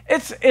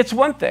 It's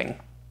one thing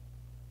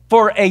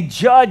for a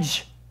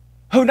judge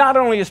who not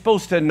only is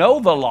supposed to know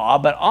the law,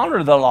 but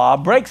honor the law,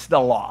 breaks the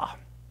law.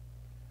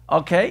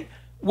 Okay?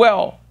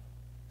 Well,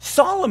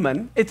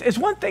 Solomon, it's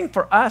one thing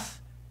for us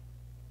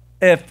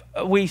if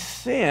we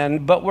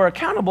sin, but we're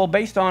accountable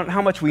based on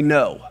how much we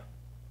know.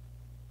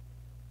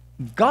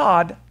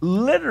 God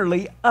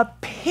literally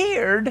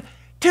appeared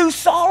to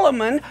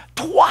Solomon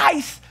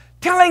twice,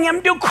 telling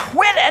him to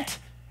quit it.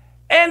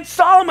 And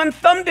Solomon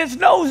thumbed his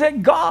nose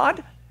at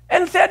God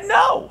and said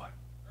no.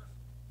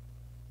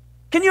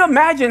 Can you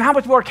imagine how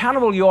much more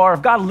accountable you are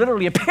if God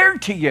literally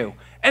appeared to you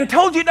and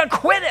told you to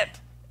quit it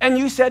and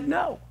you said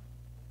no?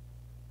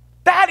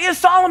 That is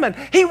Solomon.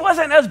 He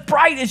wasn't as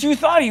bright as you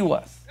thought he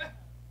was.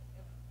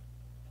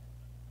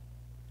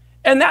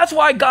 And that's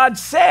why God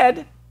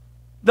said,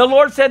 the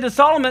Lord said to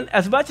Solomon,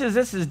 as much as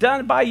this is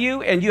done by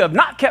you, and you have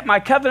not kept my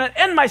covenant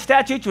and my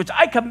statutes, which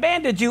I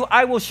commanded you,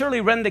 I will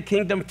surely rend the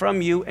kingdom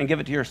from you and give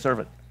it to your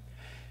servant.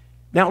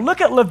 Now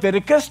look at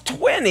Leviticus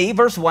 20,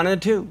 verse 1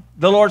 and 2.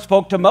 The Lord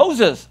spoke to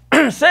Moses,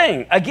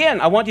 saying, again,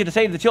 I want you to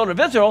say to the children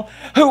of Israel,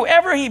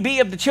 whoever he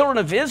be of the children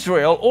of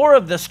Israel, or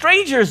of the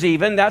strangers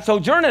even, that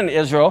sojourn in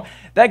Israel,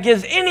 that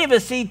gives any of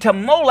his seed to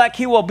Molech,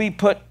 he will be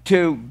put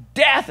to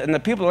death, and the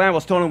people of the land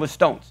will stone him with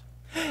stones.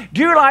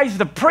 Do you realize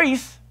the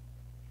priest,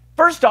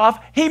 first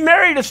off, he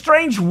married a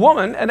strange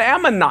woman, an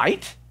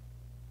Ammonite,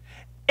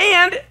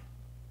 and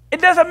it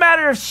doesn't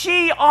matter if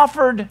she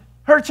offered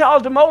her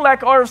child to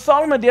Molech or if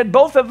Solomon did,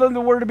 both of them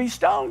were to be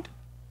stoned.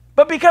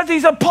 But because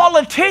he's a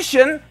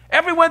politician,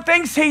 everyone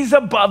thinks he's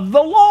above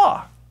the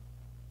law.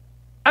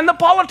 And the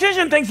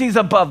politician thinks he's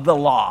above the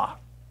law.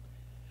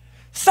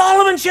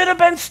 Solomon should have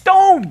been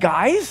stoned,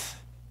 guys.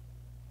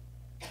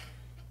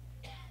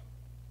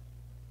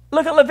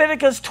 Look at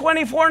Leviticus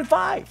 24 and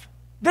 5.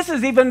 this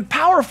is even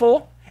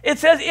powerful. It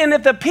says, and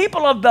if the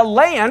people of the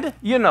land,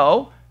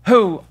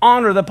 who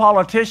honor the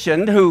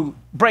politician who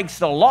breaks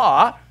the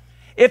law,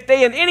 if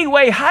they in any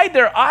way hide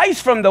their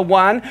eyes from the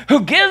one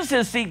who gives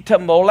his seat to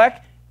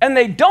Molech, and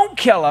they don't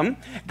kill him,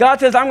 God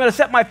says, I'm going to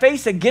set my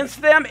face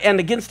against them and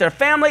against their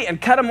family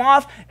and cut them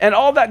off, and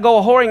all that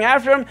go whoring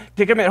after him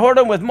to commit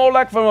whoredom with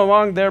Molech from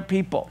among their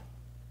people.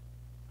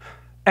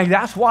 And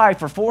that's why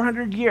for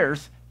 400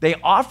 years, they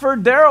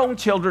offered their own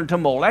children to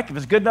Molech. If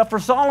it's good enough for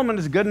Solomon,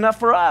 it's good enough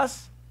for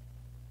us.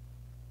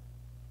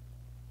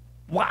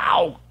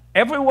 Wow.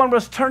 Everyone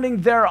was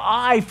turning their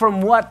eye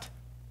from what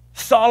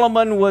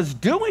Solomon was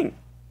doing.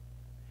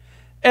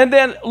 And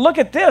then look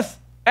at this.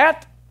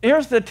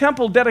 Here's the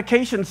temple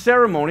dedication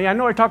ceremony. I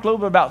know I talked a little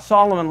bit about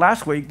Solomon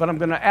last week, but I'm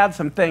going to add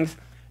some things.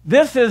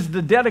 This is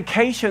the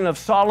dedication of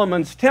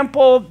Solomon's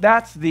temple.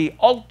 That's the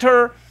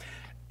altar.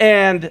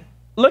 And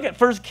look at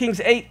 1 Kings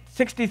 8,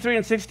 63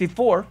 and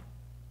 64.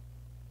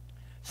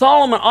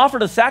 Solomon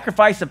offered a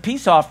sacrifice of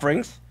peace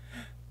offerings,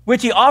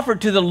 which he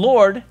offered to the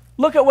Lord.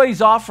 Look at what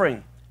he's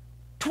offering.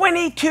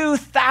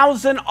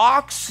 22,000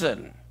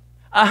 oxen,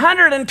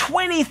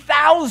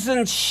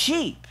 120,000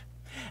 sheep.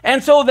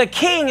 And so the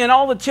king and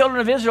all the children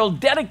of Israel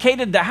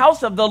dedicated the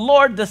house of the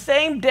Lord the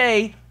same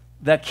day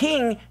the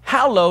king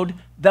hallowed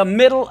the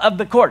middle of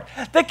the court.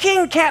 The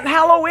king can't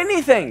hallow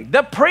anything.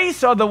 The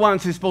priests are the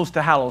ones who's supposed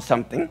to hallow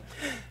something.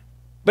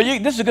 But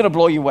this is going to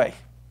blow you away.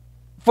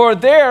 For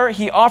there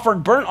he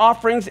offered burnt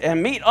offerings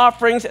and meat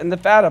offerings and the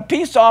fat of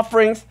peace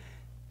offerings,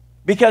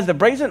 because the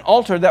brazen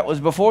altar that was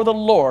before the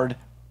Lord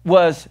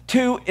was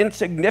too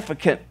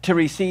insignificant to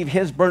receive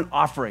his burnt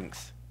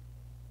offerings.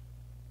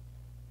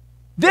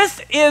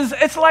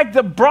 It's like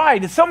the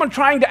bride. It's someone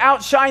trying to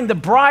outshine the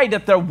bride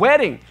at their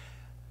wedding.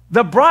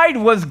 The bride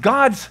was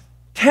God's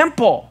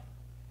temple.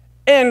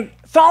 And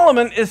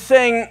Solomon is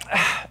saying,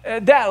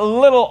 that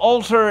little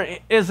altar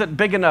isn't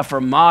big enough for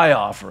my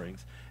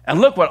offerings.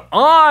 And look what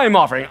I'm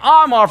offering.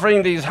 I'm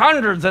offering these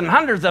hundreds and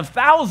hundreds of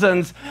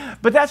thousands,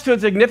 but that's too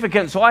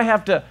insignificant, so I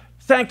have to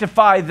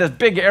sanctify this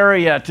big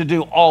area to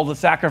do all the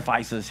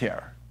sacrifices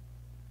here.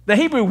 The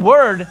Hebrew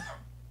word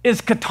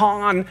is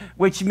katan,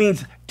 which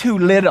means too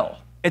little.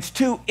 It's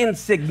too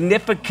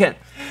insignificant.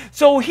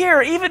 So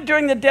here, even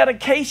during the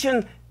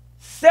dedication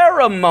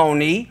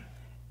ceremony,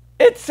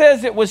 it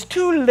says it was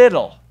too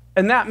little,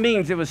 and that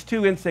means it was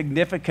too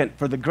insignificant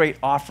for the great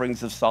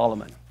offerings of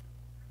Solomon.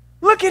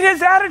 Look at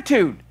his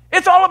attitude.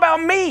 It's all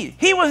about me.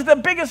 He was the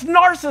biggest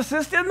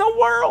narcissist in the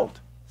world.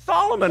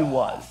 Solomon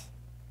was.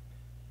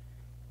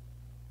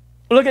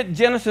 Look at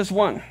Genesis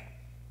 1,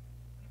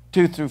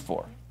 2 through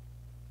 4.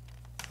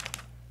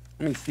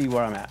 Let me see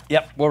where I'm at.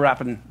 Yep, we're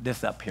wrapping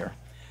this up here.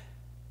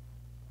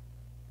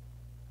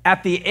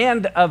 At the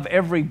end of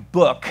every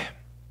book,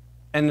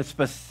 and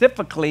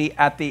specifically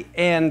at the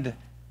end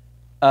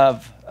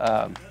of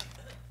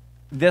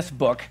this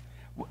book,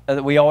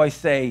 we always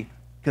say,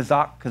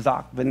 Kazak,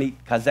 Venit,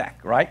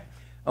 Kazak, right?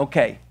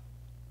 Okay.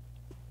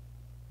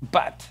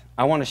 But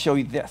I want to show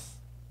you this.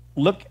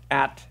 Look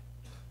at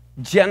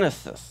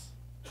Genesis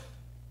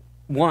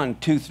 1,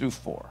 2 through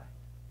 4.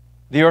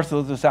 The earth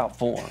was without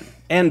form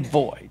and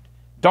void.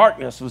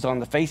 Darkness was on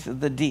the face of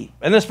the deep.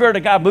 And the Spirit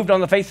of God moved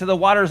on the face of the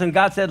waters, and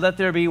God said, let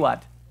there be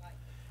what? Light.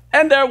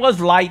 And there was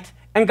light,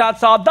 and God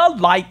saw the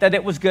light, that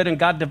it was good, and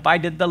God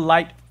divided the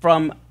light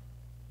from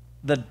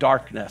the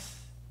darkness.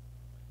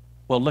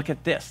 Well, look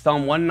at this.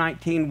 Psalm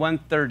 119,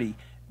 130.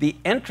 The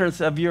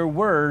entrance of your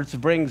words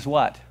brings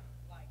what?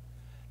 Light.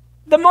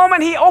 The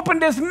moment he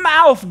opened his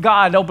mouth,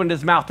 God opened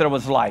his mouth, there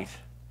was light.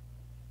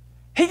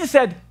 He just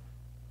said,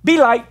 be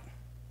light.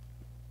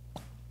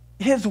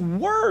 His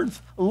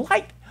words,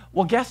 light.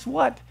 Well, guess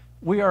what?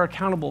 We are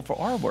accountable for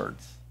our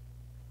words.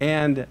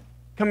 And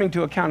coming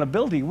to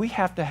accountability, we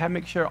have to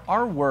make sure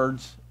our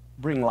words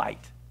bring light.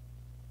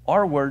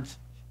 Our words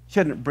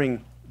shouldn't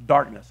bring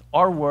darkness.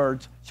 Our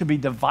words should be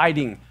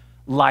dividing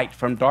light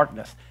from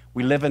darkness.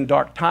 We live in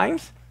dark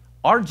times.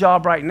 Our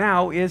job right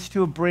now is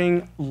to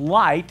bring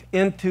light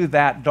into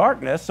that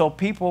darkness so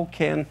people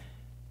can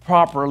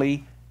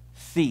properly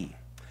see.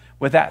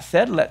 With that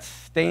said, let's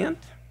stand.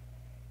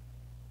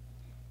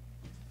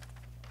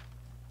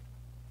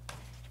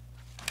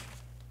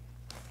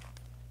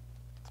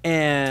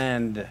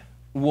 And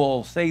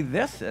we'll say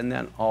this, and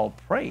then I'll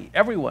pray.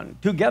 Everyone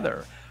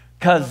together.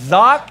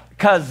 Kazak,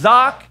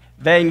 Kazak,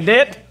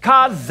 Venit,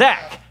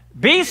 Kazak.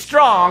 Be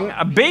strong,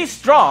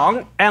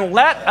 and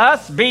let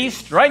us be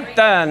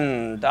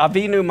strengthened.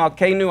 Avinu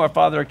Malkeinu, our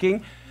Father, our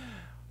King.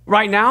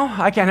 Right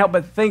now, I can't help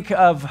but think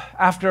of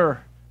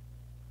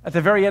at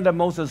the very end of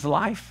Moses'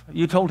 life,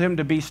 you told him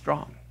to be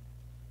strong.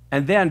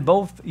 And then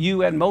both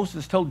you and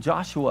Moses told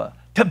Joshua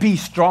to be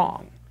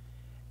strong.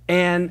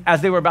 And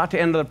as they were about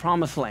to enter the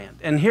promised land.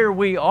 And here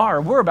we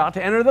are, we're about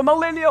to enter the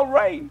millennial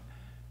reign.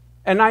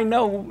 And I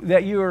know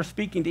that you are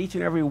speaking to each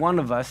and every one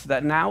of us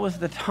that now is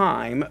the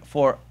time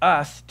for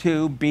us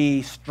to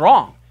be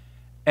strong.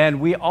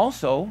 And we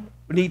also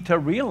need to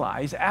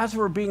realize, as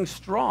we're being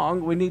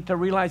strong, we need to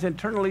realize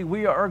internally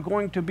we are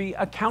going to be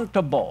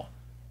accountable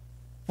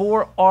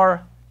for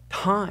our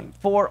time,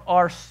 for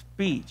our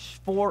speech,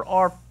 for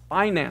our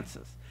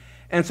finances.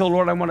 And so,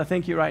 Lord, I want to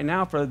thank you right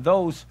now for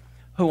those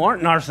who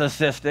aren't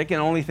narcissistic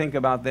and only think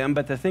about them,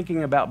 but they're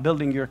thinking about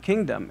building your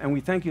kingdom. And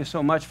we thank you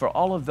so much for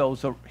all of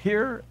those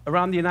here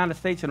around the United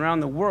States and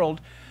around the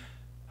world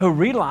who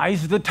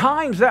realize the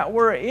times that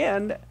we're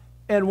in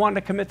and want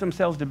to commit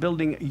themselves to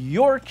building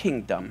your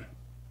kingdom.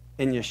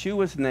 In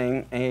Yeshua's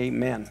name,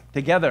 amen.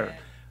 Together,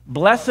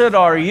 blessed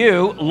are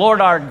you,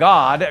 Lord our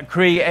God,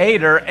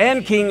 creator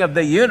and king of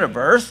the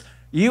universe.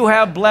 You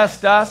have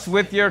blessed us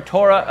with your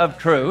Torah of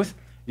truth.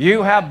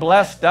 You have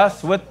blessed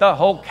us with the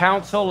whole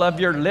counsel of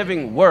your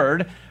living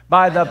word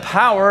by the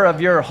power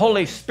of your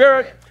Holy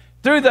Spirit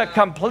through the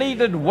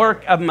completed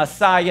work of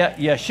Messiah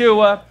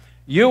Yeshua.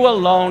 You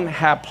alone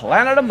have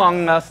planted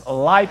among us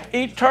life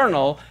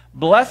eternal.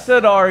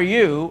 Blessed are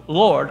you,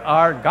 Lord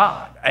our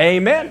God.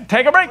 Amen.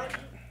 Take a break.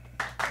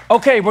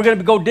 Okay, we're going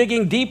to go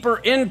digging deeper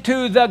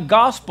into the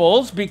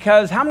Gospels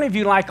because how many of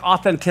you like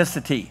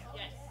authenticity?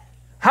 Yes.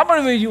 How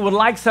many of you would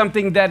like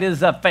something that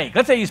is a fake?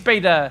 Let's say you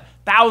paid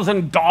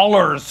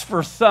 $1,000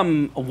 for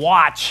some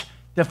watch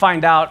to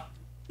find out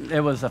it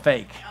was a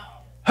fake.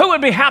 Who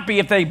would be happy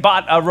if they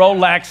bought a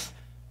Rolex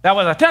that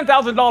was a $10,000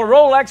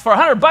 Rolex for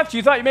 $100?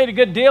 You thought you made a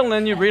good deal, and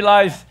then you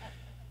realize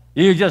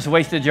you just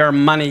wasted your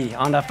money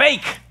on a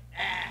fake.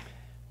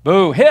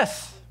 Boo,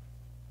 hiss.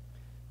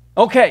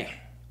 Okay,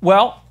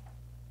 well,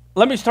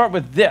 let me start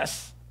with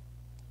this.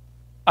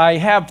 I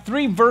have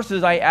 3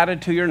 verses I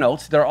added to your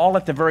notes. They're all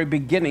at the very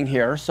beginning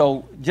here,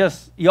 so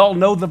just, you all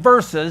know the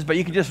verses, but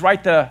you can just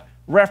write the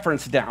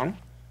reference down.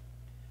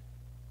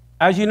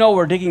 As you know,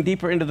 we're digging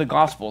deeper into the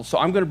Gospels, so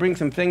I'm going to bring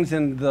some things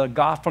from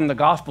the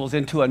Gospels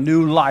into a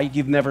new light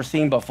you've never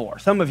seen before.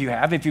 Some of you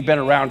have, if you've been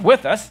around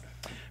with us.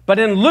 But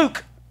in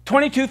Luke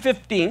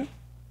 22:15,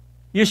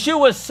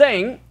 Yeshua is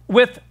saying,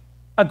 with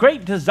a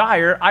great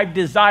desire, I've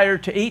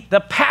desired to eat the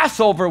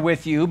Passover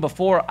with you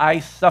before I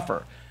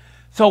suffer.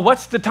 So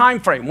what's the time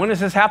frame? When is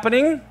this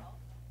happening?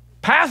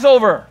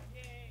 Passover.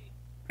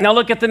 Now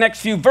look at the next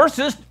few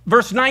verses.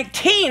 Verse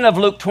 19 of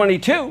Luke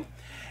 22.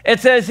 It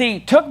says, he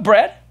took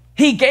bread,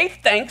 he gave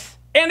thanks,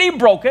 and he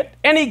broke it,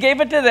 and he gave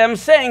it to them,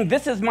 saying,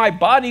 this is my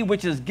body,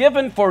 which is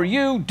given for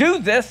you. Do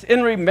this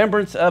in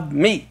remembrance of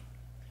me.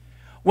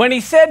 When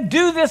he said,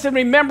 do this in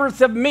remembrance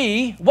of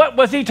me, what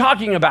was he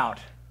talking about?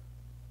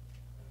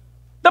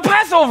 The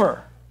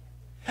Passover.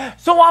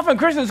 So often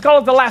Christians call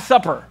it the Last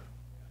Supper.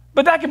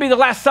 But that could be the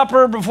Last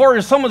Supper before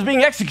someone's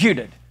being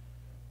executed.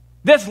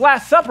 This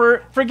Last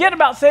Supper, forget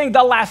about saying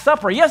the Last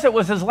Supper. Yes, it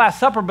was his Last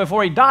Supper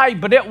before he died,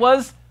 but it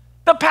was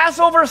the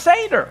Passover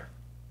Seder.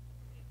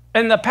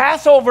 And the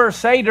Passover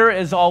Seder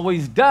is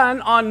always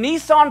done on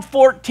Nisan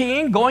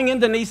 14, going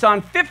into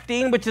Nisan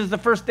 15, which is the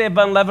first day of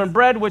unleavened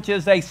bread, which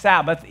is a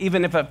Sabbath,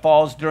 even if it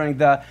falls during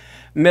the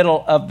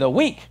middle of the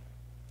week.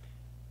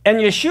 And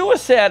Yeshua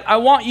said, I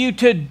want you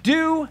to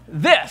do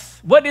this.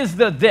 What is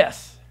the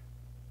this?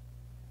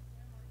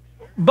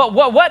 But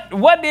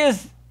what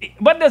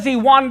does he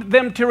want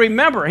them to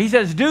remember? He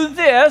says, do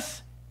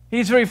this.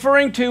 He's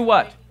referring to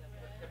what?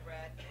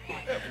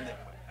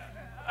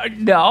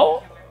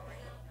 No.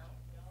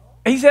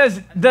 He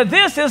says,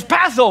 this is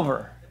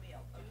Passover.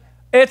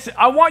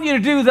 I want you to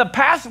do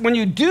when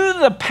you do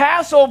the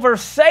Passover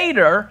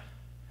Seder,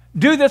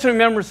 do this in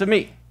remembrance of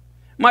me.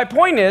 My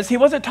point is, he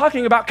wasn't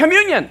talking about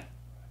communion.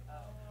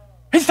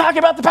 He's talking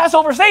about the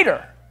Passover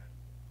Seder.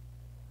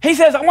 He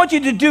says, I want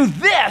you to do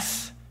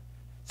this.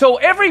 So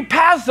every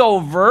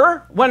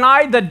Passover,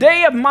 the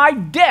day of my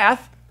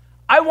death,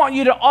 I want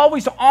you to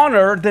always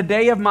honor the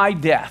day of my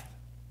death,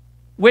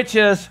 which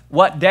is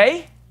what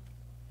day?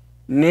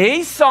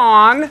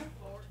 Nisan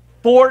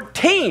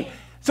 14.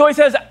 So he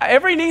says,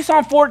 every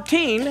Nisan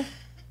 14,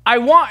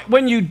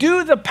 when you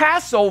do the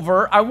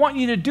Passover, I want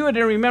you to do it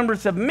in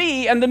remembrance of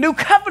me and the new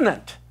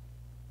covenant,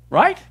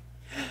 right?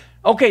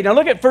 Okay, now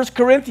look at 1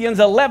 Corinthians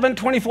 11,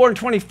 24 and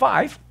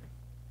 25.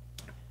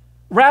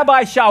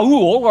 Rabbi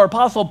Shaul, or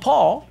Apostle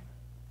Paul,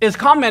 is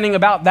commenting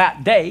about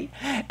that day.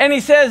 And he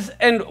says,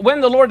 and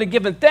when the Lord had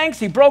given thanks,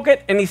 he broke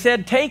it, and he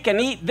said, take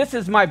and eat. This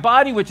is my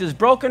body, which is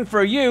broken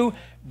for you.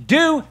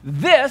 Do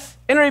this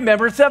in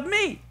remembrance of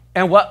me.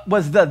 And what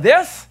was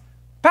this?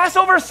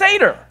 Passover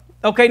Seder.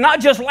 Okay, not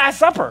just Last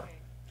Supper.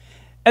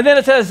 And then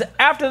it says,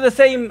 after the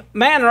same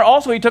manner,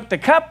 also he took the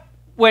cup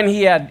when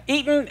he had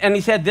eaten, and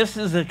he said, this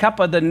is the cup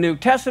of the New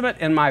Testament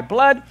in my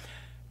blood.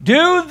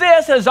 Do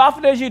this as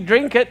often as you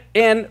drink it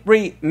in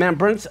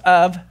remembrance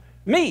of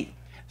me.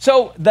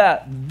 So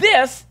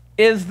this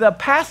is the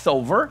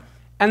Passover,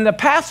 and the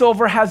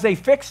Passover has a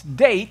fixed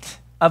date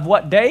of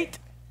what date?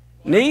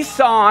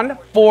 Nisan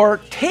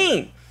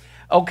 14.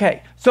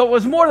 Okay, so it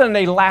was more than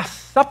a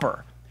Last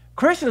Supper.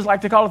 Christians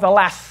like to call it the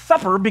Last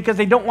Supper because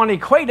they don't want to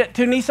equate it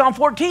to Nisan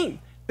 14.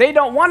 They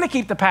don't want to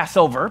keep the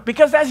Passover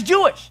because that's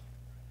Jewish.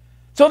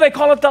 So they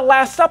call it the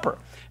Last Supper.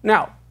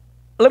 Now,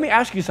 let me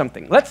ask you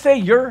something. Let's say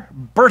your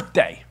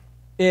birthday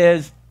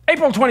is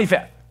April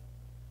 25th,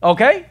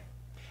 okay?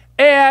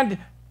 And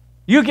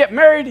you get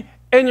married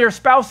and your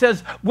spouse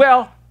says,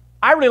 well,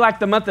 I really like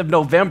the month of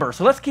November,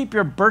 so let's keep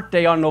your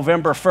birthday on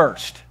November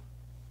 1st.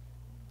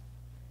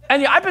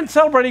 And I've been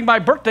celebrating my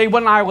birthday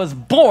when I was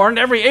born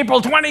every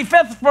April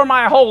 25th for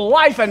my whole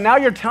life, and now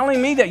you're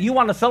telling me that you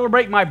want to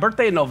celebrate my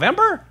birthday in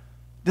November?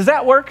 Does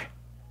that work?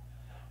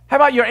 How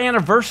about your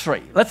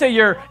anniversary? Let's say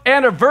your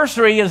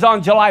anniversary is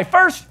on July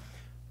 1st,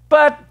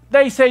 but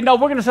they say, no,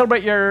 we're going to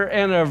celebrate your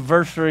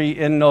anniversary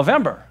in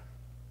November.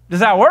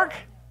 Does that work?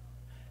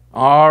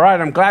 All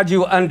right, I'm glad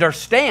you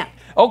understand.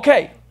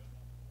 Okay,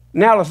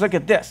 now let's look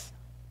at this.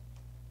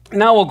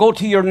 Now we'll go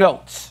to your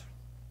notes.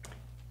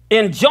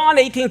 In John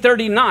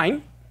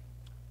 18:39,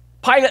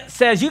 Pilate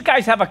says, you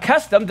guys have a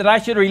custom that I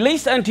should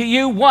release unto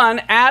you one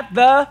at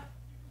the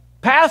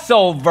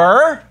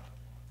Passover.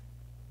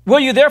 Will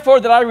you therefore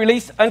that I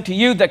release unto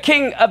you the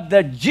King of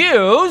the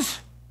Jews?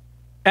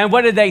 And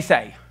what did they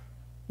say?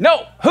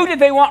 No. Who did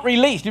they want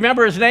released? Do you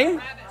remember his name?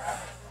 Barabbas.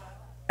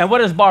 And what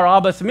does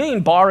Barabbas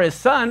mean? Bar is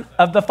son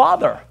of the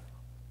Father.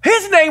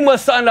 His name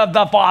was son of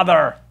the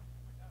Father.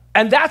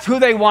 And that's who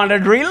they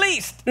wanted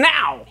released.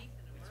 Now.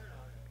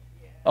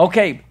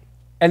 Okay.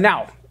 And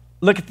now,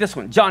 look at this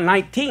one. John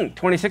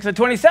 19:26 and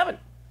 27.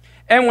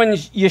 And when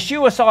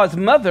Yeshua saw his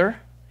mother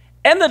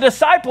and the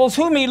disciples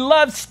whom he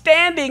loved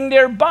standing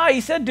nearby, he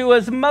said to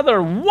his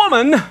mother,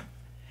 woman,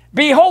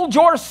 behold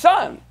your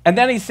son. And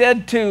then he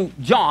said to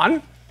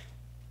John,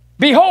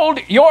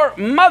 behold your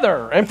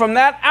mother. And from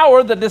that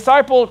hour, the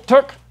disciple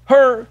took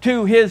her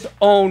to his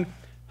own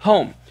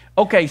home.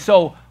 Okay,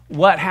 so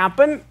what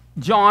happened?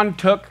 John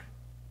took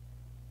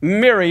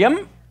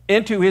Miriam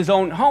into his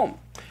own home.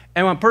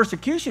 And when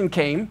persecution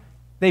came,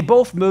 they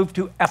both moved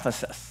to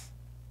Ephesus.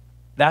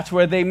 That's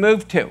where they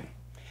moved to.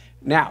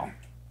 Now,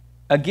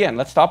 again,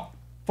 let's stop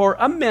for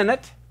a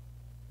minute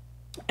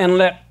and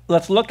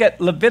let's look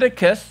at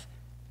Leviticus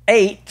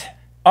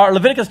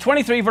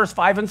 23, verse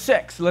 5 and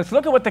 6. Let's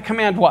look at what the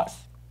command was.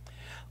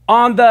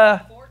 On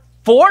the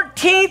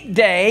 14th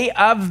day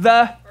of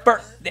the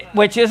first,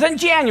 which is in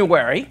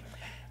January,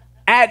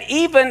 at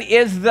even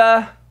is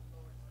the,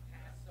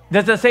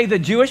 does it say the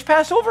Jewish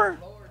Passover?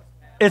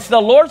 It's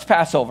the Lord's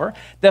Passover.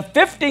 The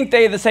 15th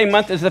day of the same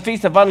month is the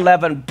Feast of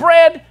Unleavened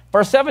Bread.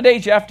 For 7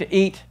 days you have to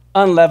eat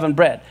unleavened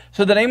bread.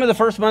 So the name of the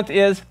first month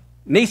is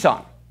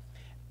Nisan.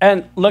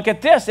 And look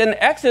at this. In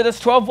Exodus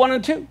 12:1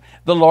 and 2,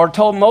 the Lord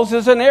told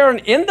Moses and Aaron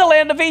in the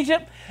land of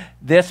Egypt,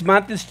 this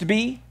month is to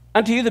be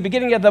unto you the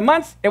beginning of the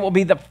months. It will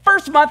be the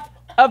first month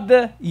of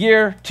the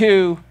year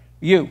to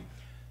you.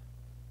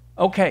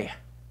 Okay.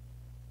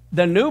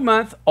 The new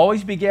month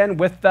always began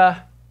with the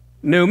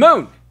new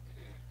moon.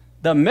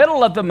 The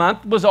middle of the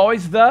month was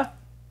always the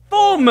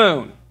full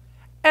moon.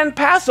 And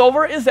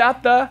Passover is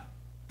at the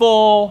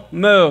full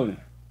moon.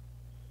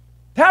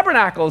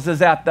 Tabernacles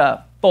is at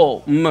the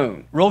full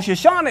moon. Rosh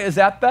Hashanah is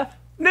at the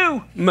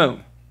new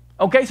moon.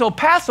 Okay, so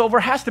Passover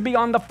has to be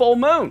on the full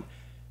moon,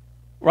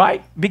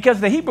 right?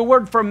 Because the Hebrew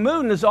word for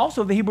moon is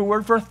also the Hebrew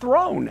word for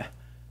throne.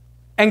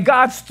 And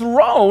God's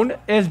throne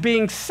is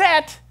being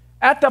set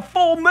at the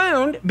full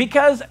moon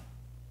because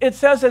it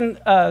says in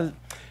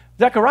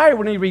Zechariah,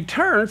 when he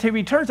returns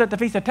at the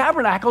Feast of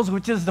Tabernacles,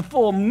 which is the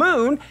full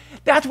moon.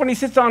 That's when he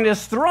sits on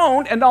his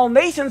throne, and all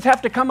nations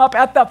have to come up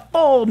at the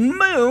full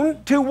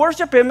moon to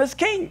worship him as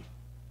king.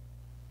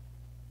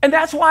 And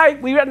that's why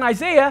we read in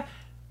Isaiah,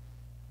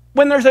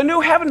 when there's a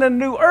new heaven and a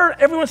new earth,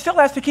 everyone still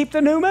has to keep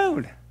the new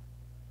moon.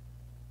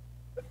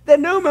 The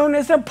new moon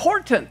is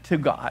important to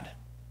God.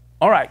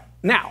 All right,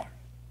 now,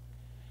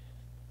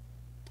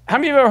 how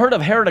many of you have ever heard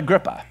of Herod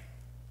Agrippa?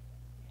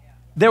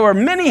 There were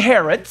many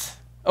Herods,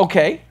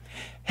 okay?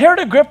 Herod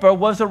Agrippa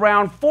was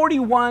around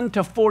 41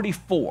 to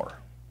 44,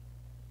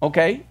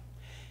 okay?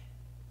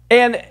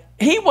 And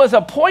he was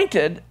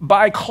appointed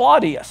by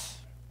Claudius,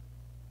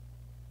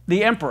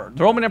 the emperor,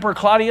 the Roman Emperor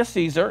Claudius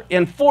Caesar,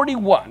 in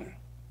 41.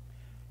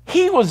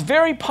 He was a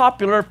very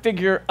popular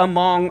figure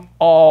among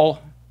all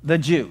the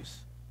Jews.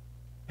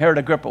 Herod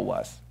Agrippa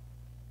was.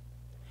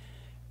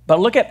 But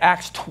look at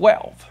Acts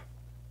 12,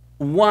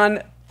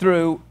 1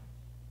 through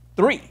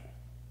 3.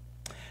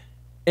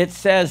 It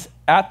says,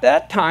 at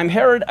that time,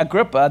 Herod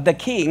Agrippa, the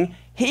king,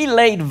 he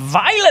laid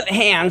violent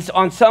hands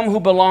on some who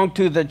belonged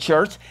to the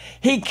church.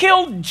 He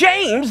killed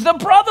James, the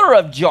brother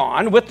of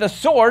John, with the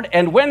sword.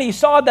 And when he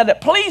saw that it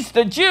pleased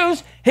the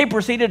Jews, he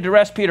proceeded to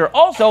arrest Peter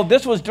also.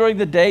 This was during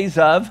the days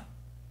of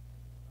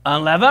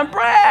unleavened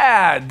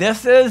bread.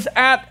 This is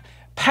at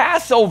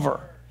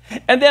Passover.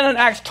 And then in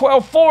Acts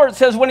 12:4, it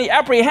says, when he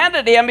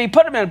apprehended him, he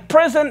put him in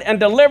prison and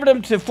delivered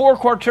him to 4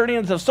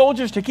 quaternions of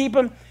soldiers to keep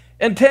him,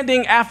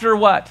 intending after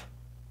what?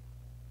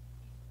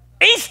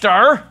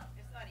 Easter?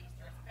 It's not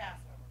Easter, it's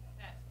Passover.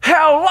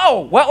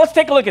 Hello. Well, let's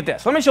take a look at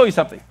this. Let me show you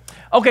something.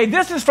 Okay,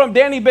 this is from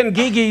Danny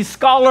Ben-Gigi's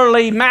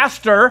Scholarly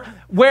Master,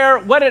 where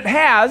what it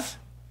has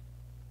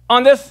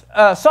on this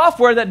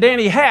software that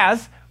Danny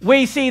has,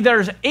 we see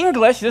there's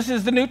English. This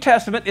is the New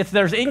Testament.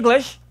 There's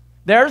English,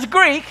 there's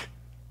Greek,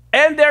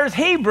 and there's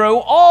Hebrew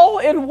all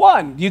in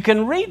one. You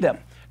can read them.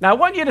 Now, I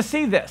want you to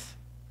see this.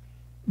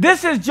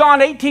 This is John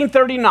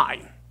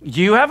 18:39.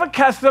 You have a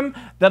custom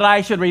that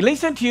I should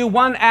release unto you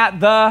one at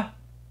the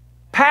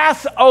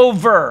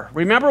Passover.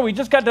 Remember, we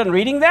just got done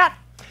reading that?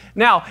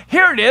 Now,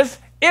 here it is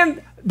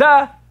in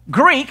the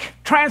Greek,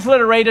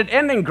 transliterated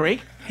and in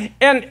Greek.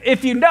 And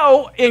if you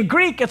know, in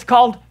Greek, it's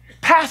called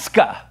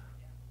Pascha.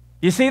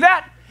 You see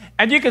that?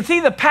 And you can see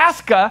the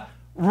Pascha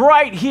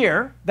right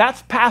here.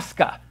 That's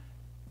Pascha.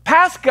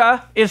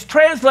 Pascha is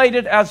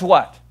translated as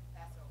what?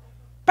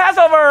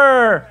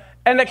 Passover.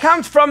 And it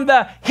comes from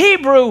the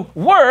Hebrew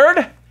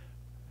word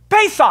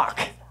Pesach.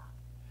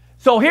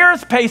 So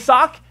here's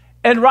Pesach,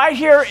 and right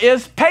here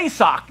is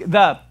Pesach.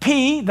 The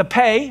P, the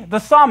Pei, the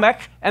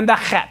Samek, and the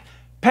Chet.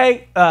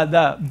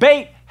 The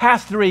bait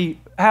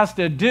has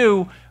to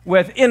do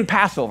with in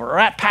Passover, or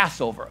at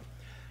Passover.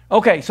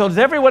 Okay, so does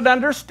everyone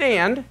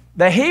understand?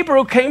 The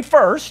Hebrew came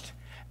first,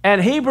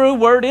 and Hebrew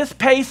word is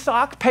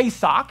Pesach,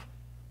 Pesach.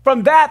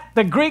 From that,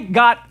 the Greek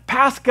got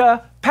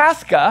Pascha,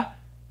 Pascha.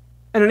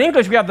 And in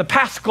English, we have the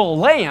Paschal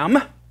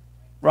Lamb,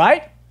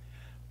 right?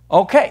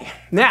 Okay,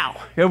 now,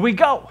 here we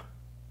go.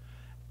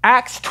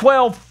 Acts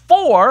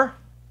 12:4.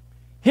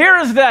 Here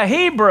is the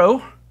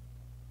Hebrew,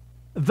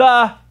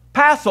 the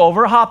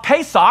Passover,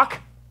 ha-Pesach,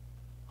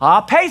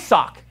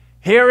 ha-Pesach.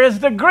 Here is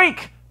the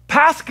Greek,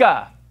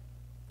 Pascha,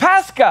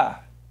 Pascha.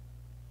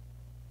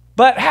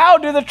 But how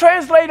do the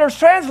translators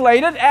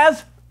translate it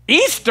as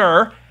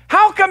Easter?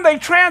 How come they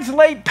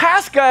translate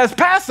Pascha as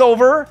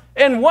Passover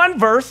in one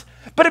verse,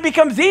 but it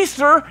becomes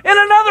Easter in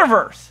another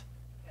verse?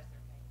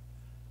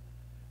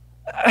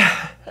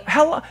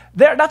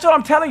 That's what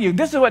I'm telling you.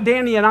 This is what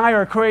Danny and I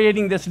are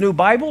creating this new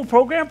Bible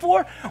program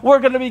for. We're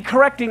going to be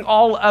correcting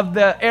all of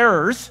the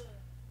errors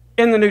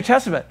in the New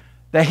Testament.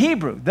 The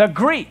Hebrew, the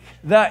Greek,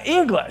 the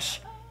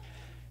English.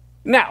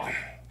 Now,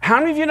 how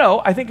many of you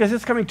know, I think as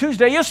this coming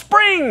Tuesday is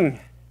spring?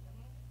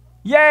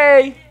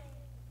 Yay!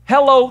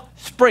 Hello,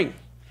 spring.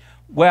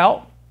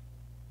 Well,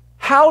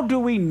 how do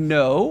we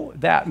know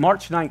that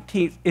March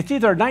 19th, it's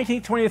either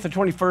 19th, 20th, or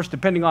 21st,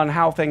 depending on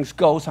how things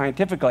go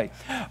scientifically.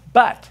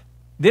 But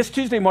this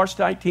Tuesday, March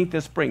 19th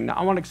is spring. Now,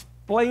 I want to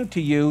explain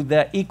to you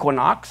the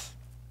equinox.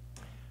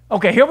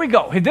 Okay, here we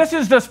go. This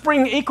is the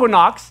spring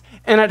equinox,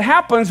 and it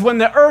happens when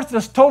the earth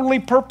is totally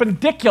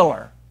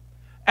perpendicular.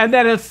 And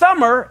then in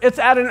summer, it's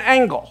at an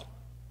angle.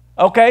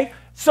 Okay?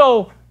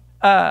 So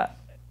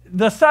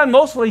the sun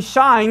mostly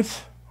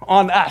shines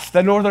on us,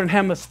 the northern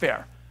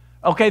hemisphere.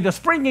 Okay, the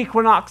spring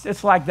equinox,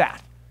 it's like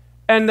that.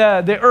 And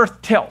the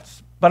earth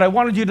tilts. But I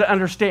wanted you to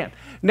understand.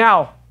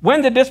 Now,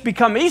 when did this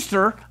become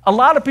Easter? A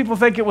lot of people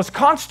think it was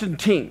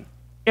Constantine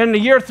in the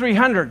year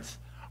 300s.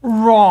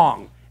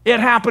 Wrong. It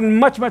happened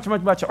much, much,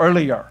 much, much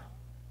earlier.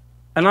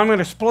 And I'm going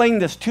to explain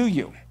this to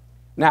you.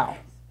 Now,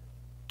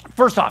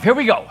 first off, here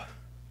we go.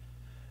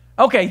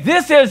 Okay,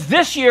 this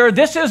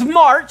is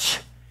March.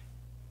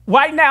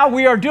 Right now,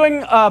 we are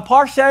doing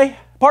Parsha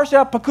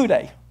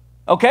Pekudei.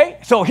 Okay,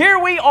 so here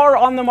we are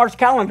on the March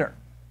calendar.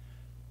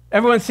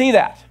 Everyone see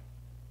that?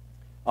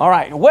 All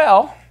right,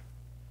 well,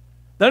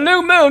 the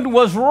new moon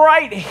was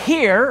right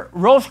here,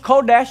 Rosh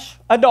Chodesh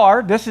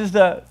Adar. This is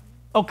Rosh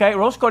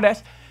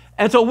Chodesh.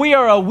 And so we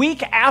are a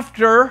week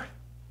after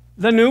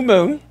the new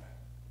moon.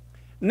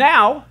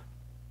 Now,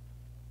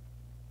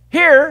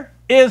 here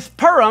is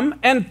Purim,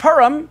 and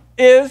Purim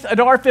is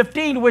Adar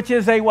 15, which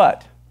is a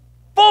what?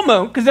 Full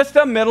moon, because it's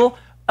the middle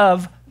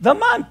of the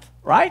month,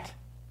 right?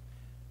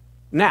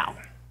 Now,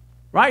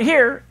 right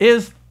here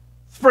is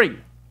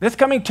spring. This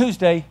coming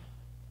Tuesday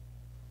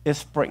is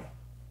spring.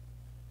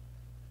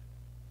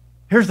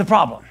 Here's the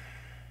problem.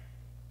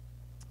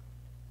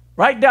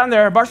 Right down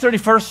there, March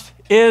 31st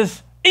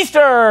is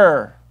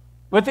Easter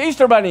with the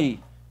Easter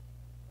bunny.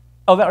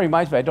 Oh, that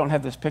reminds me, I don't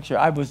have this picture.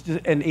 I was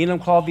in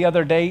Enumclaw the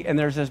other day, and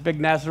there's this big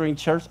Nazarene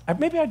church.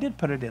 Maybe I did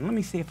put it in. Let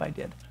me see if I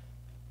did.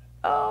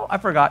 Oh, I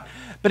forgot.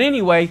 But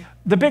anyway,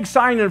 the big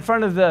sign in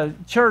front of the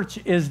church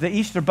is the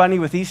Easter bunny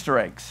with Easter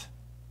eggs.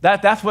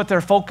 That's what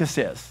their focus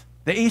is,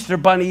 the Easter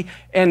bunny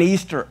and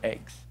Easter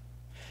eggs.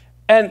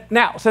 And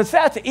now, since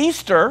that's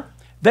Easter,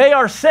 they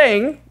are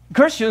saying,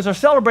 Christians are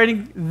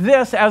celebrating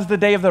this as the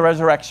day of the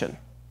resurrection.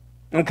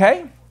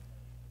 Okay?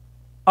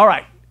 All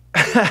right.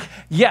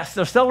 Yes,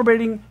 they're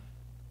celebrating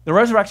the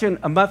resurrection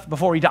a month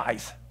before he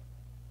dies.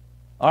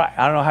 All right,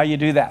 I don't know how you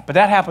do that, but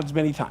that happens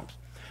many times.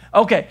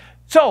 Okay,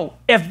 so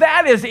if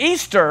that is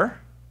Easter,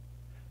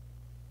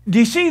 do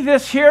you see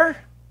this here?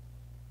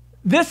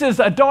 This is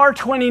Adar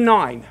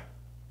 29.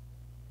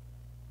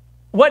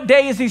 What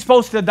day is he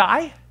supposed to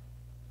die?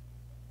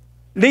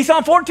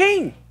 Nisan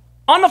 14,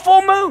 on the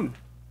full moon.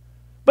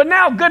 But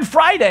now Good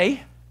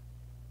Friday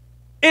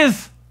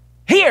is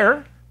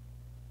here,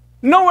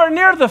 nowhere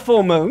near the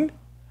full moon,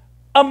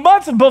 a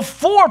month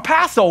before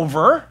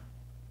Passover.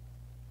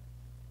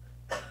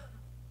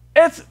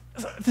 It's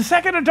the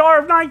second Adar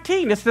of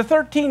 19. It's the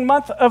 13th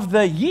month of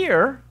the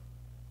year.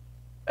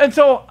 And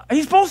so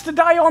he's supposed to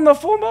die on the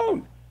full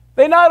moon.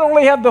 They not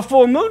only have the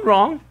full moon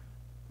wrong,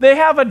 they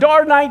have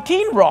Adar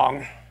 19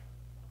 wrong.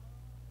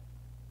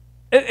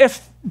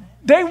 If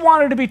they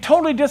wanted to be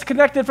totally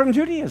disconnected from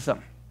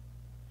Judaism.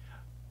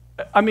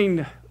 I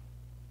mean,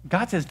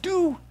 God says,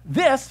 do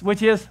this,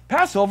 which is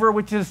Passover,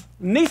 which is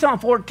Nisan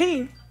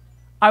 14.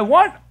 I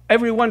want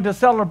everyone to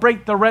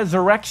celebrate the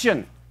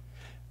resurrection,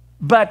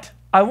 but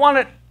I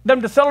wanted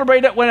them to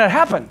celebrate it when it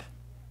happened.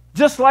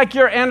 Just like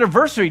your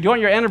anniversary. Do you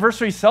want your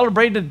anniversary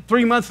celebrated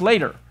 3 months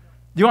later?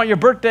 Do you want your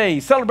birthday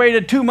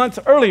celebrated 2 months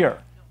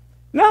earlier?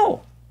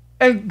 No.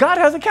 And God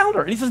has a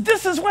calendar. He says,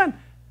 this is when.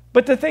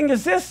 But the thing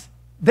is this,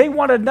 they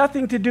wanted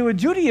nothing to do with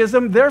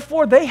Judaism.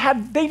 Therefore, they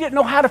didn't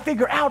know how to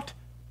figure out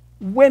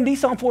when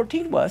Nisan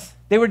 14 was.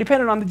 They were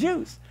dependent on the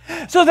Jews.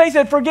 So they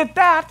said, forget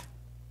that.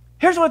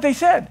 Here's what they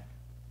said.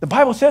 The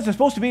Bible says it's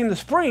supposed to be in the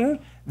spring.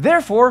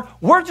 Therefore,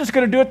 we're just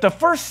going to do it the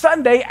first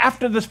Sunday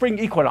after the spring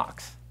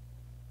equinox.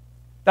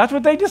 That's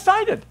what they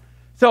decided.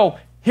 So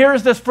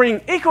here's the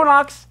spring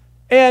equinox,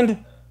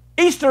 and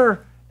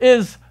Easter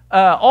is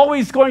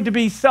always going to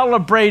be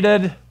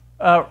celebrated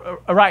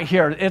right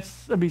here.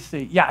 Let me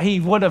see. Yeah, he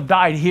would have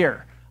died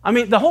here. I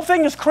mean, the whole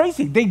thing is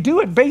crazy. They do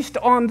it based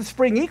on the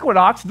spring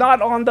equinox,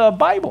 not on the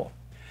Bible.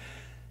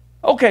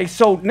 Okay,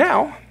 so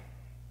now,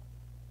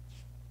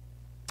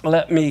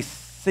 let me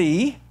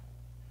see.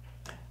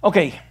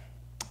 Okay,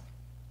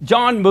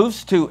 John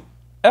moves to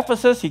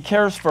Ephesus. He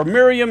cares for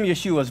Miriam,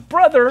 Yeshua's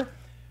brother.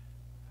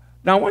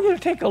 Now, I want you to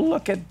take a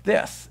look at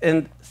this.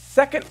 In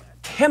 2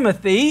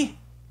 Timothy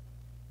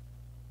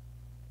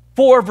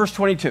 4, verse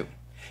 22.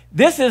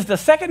 This is the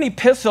second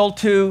epistle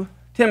to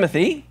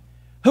Timothy,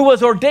 who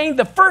was ordained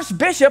the first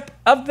bishop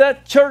of the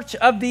church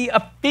of the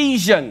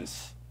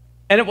Ephesians.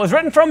 And it was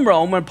written from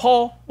Rome when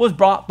Paul was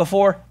brought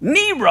before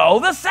Nero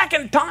the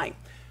second time.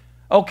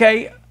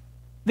 Okay,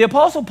 the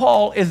Apostle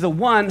Paul is the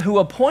one who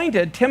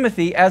appointed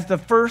Timothy as the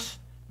first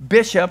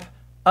bishop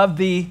of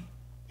the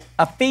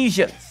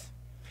Ephesians.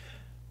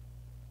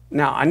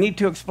 Now, I need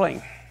to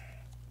explain.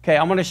 Okay,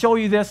 I'm going to show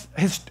you this.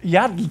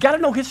 You got to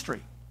know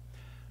history.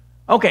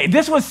 Okay,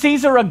 this was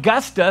Caesar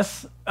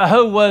Augustus,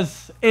 who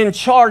was in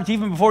charge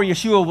even before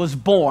Yeshua was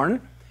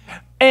born.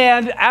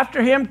 And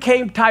after him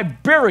came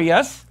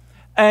Tiberius.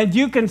 And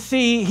you can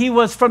see he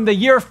was from the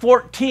year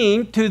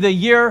 14 to the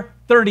year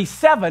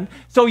 37.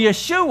 So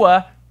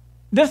Yeshua,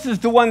 this is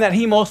the one that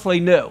he mostly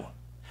knew.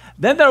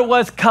 Then there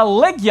was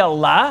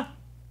Caligula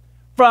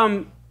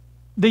from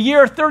the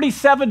year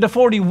 37 to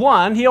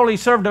 41. He only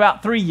served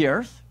about 3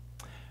 years.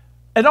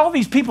 And all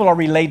these people are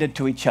related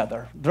to each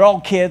other. They're all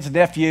kids,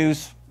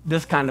 nephews,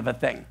 this kind of a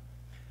thing.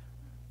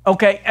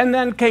 Okay, and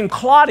then came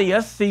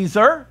Claudius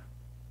Caesar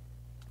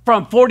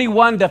from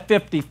 41 to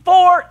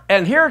 54.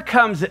 And here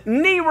comes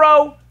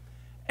Nero.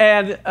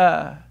 And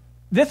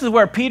this is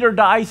where Peter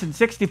dies in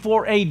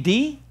 64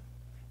 AD.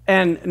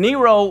 And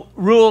Nero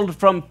ruled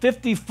from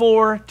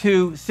 54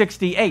 to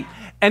 68.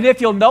 And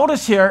if you'll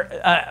notice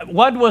here,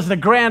 one was the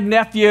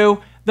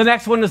grandnephew, the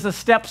next one is the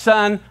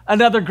stepson,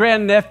 another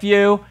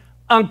grandnephew,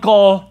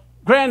 uncle,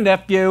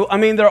 grandnephew. I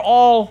mean, they're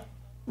all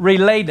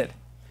related.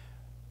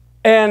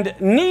 And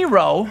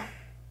Nero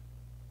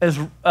is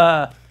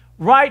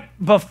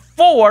right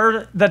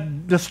before the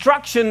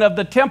destruction of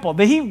the temple.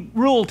 He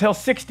ruled till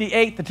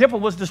 68. The temple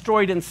was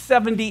destroyed in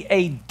 70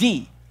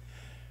 AD.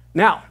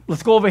 Now,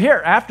 let's go over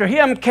here. After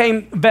him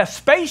came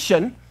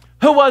Vespasian,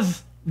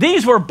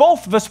 these were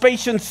both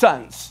Vespasian's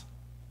sons.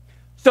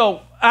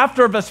 So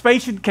after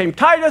Vespasian came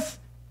Titus.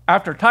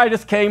 After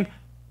Titus came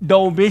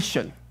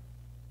Domitian.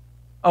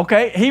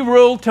 Okay, he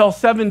ruled till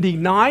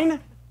 79.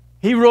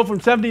 He ruled from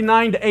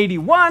 79 to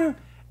 81,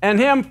 and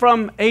him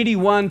from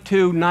 81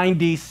 to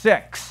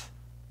 96.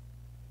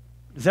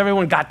 Has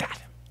everyone got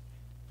that?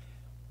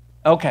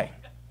 Okay.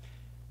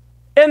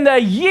 In the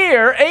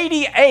year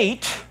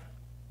 88,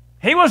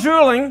 he was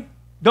ruling,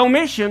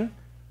 Domitian,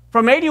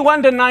 from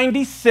 81 to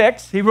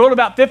 96. He ruled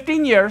about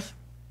 15 years.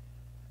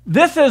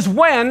 This is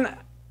when,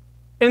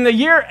 in the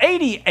year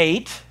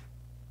 88,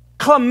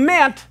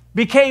 Clement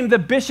became the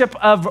bishop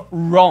of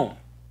Rome.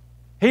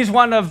 He's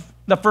one of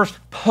the first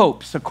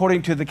popes,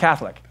 according to the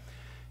Catholic.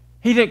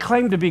 He didn't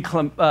claim to be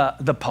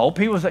the pope.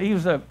 He was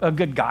a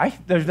good guy.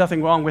 There's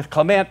nothing wrong with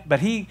Clement,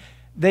 but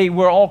they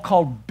were all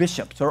called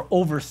bishops or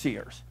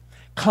overseers.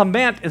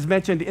 Clement is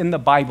mentioned in the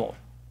Bible.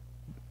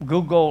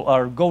 Google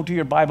or go to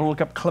your Bible and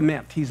look up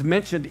Clement. He's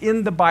mentioned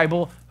in the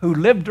Bible who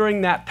lived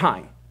during that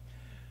time.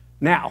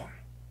 Now,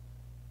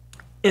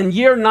 in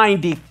year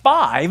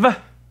 95,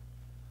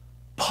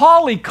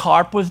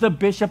 Polycarp was the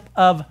bishop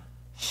of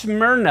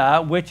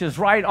Smyrna, which is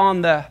right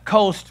on the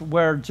coast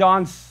where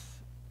John's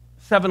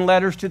 7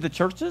 letters to the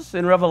churches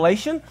in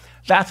Revelation.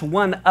 That's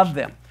one of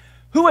them.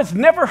 Who has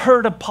never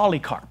heard of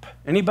Polycarp?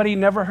 Anybody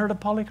never heard of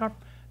Polycarp?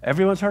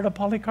 Everyone's heard of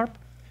Polycarp?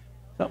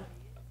 So,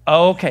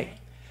 okay.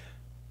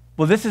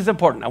 Well, this is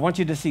important. I want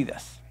you to see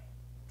this.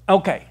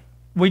 Okay.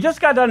 We just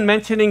got done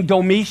mentioning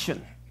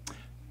Domitian.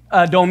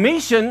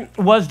 Domitian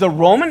was the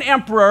Roman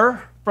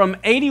emperor from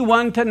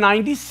 81 to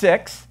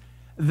 96.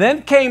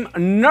 Then came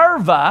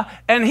Nerva,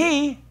 and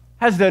he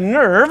has the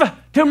nerve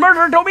to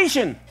murder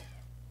Domitian.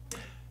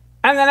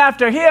 And then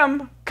after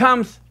him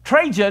comes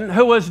Trajan,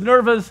 who was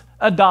Nerva's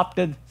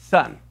adopted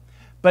son.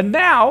 But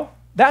now,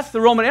 that's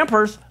the Roman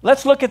emperors.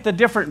 Let's look at the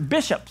different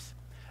bishops.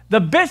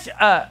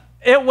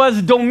 It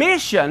was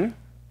Domitian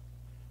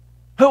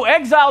who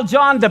exiled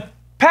John to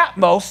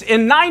Patmos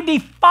in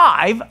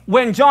 95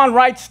 when John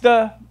writes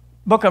the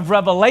book of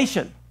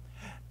Revelation.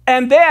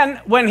 And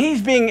then when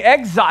he's being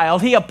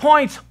exiled, he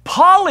appoints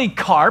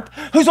Polycarp,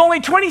 who's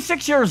only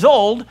 26 years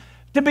old,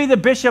 to be the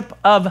bishop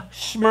of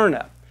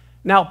Smyrna.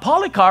 Now,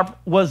 Polycarp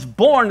was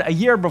born a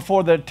year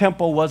before the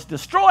temple was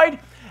destroyed,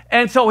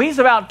 and so he's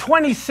about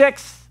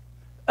 26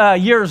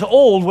 years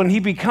old when he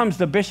becomes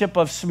the bishop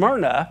of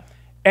Smyrna,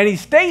 and he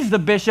stays the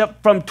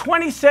bishop from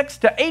 26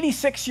 to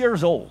 86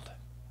 years old.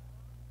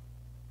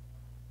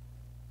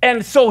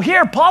 And so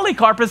here,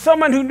 Polycarp is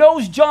someone who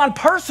knows John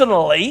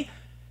personally.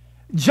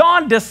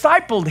 John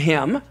discipled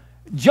him.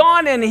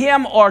 John and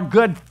him are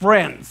good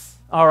friends,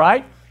 all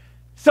right?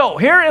 So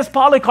here is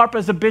Polycarp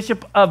as the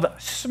bishop of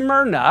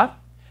Smyrna,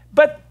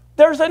 but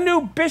there's a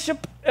new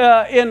bishop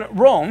in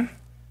Rome.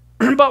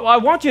 But I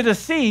want you to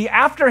see,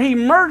 after he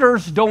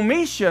murders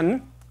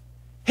Domitian,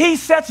 he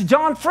sets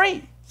John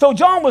free. So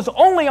John was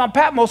only on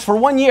Patmos for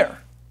 1 year.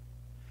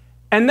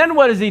 And then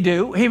what does he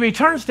do? He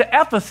returns to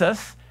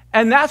Ephesus,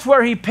 and that's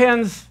where he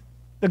pens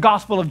the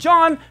Gospel of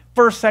John,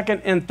 1st,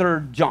 2nd, and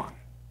 3rd John.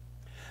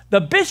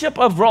 The bishop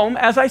of Rome,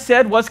 as I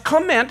said, was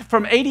Clement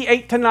from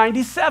 88 to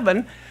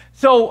 97.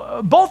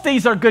 So both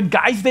these are good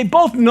guys. They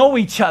both know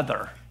each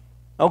other,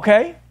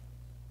 okay?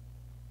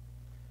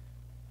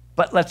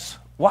 But let's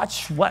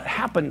watch what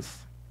happens.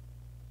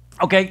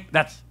 Okay,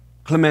 that's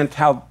Clement,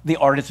 how the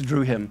artist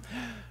drew him.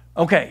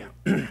 Okay,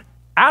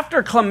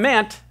 after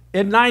Clement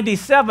in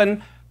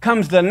 97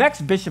 comes the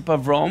next bishop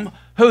of Rome,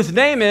 whose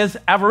name is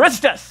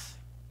Evaristus.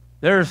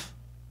 There's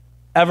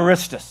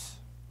Evaristus.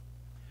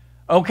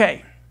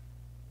 Okay,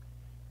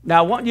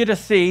 now I want you to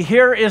see,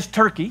 here is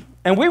Turkey.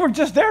 And we were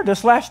just there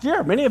this last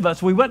year. Many of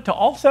us, we went to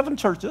all 7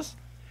 churches.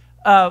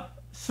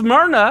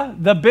 Smyrna,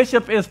 the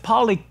bishop is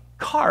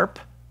Polycarp.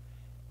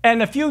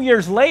 And a few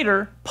years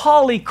later,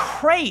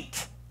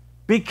 Polycrate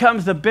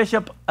becomes the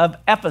bishop of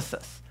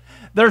Ephesus.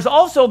 There's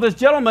also this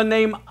gentleman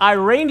named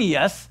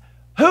Irenaeus,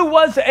 who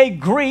was a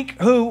Greek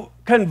who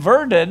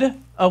converted,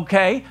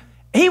 okay?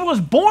 He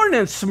was born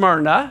in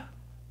Smyrna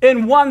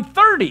in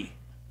 130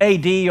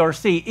 AD or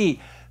CE.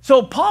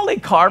 So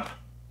Polycarp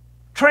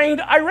trained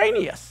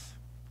Irenaeus.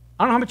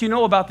 I don't know how much you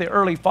know about the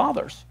early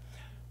fathers.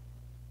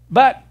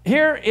 But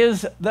here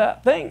is the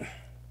thing.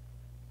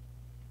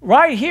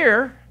 Right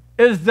here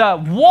is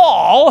the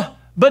wall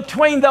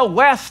between the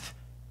west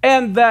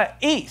and the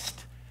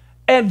east.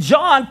 And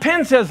John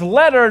pens his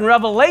letter in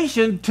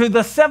Revelation to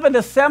the 7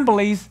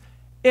 assemblies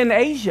in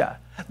Asia.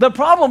 The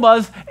problem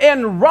was,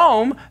 in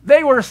Rome,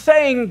 they were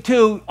saying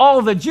to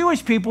all the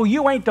Jewish people,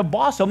 you ain't the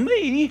boss of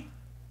me.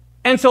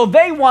 And so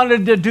they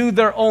wanted to do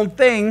their own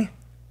thing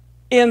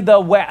in the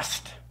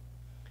West.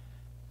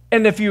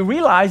 And if you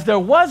realize, there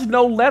was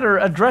no letter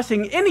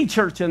addressing any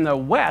church in the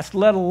West,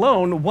 let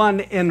alone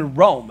one in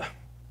Rome,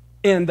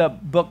 in the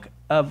book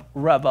of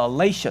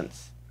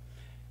Revelations.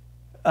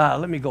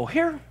 Let me go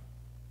here.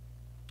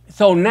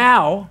 So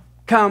now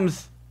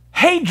comes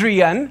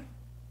Hadrian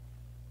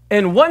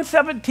in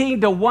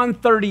 117 to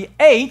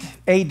 138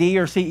 AD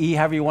or CE,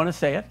 however you want to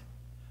say it.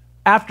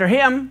 After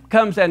him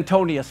comes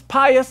Antonius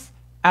Pius.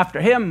 After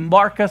him,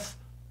 Marcus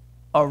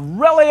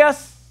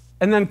Aurelius,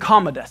 and then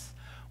Commodus.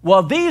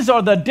 Well, these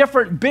are the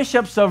different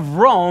bishops of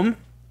Rome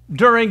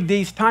during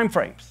these time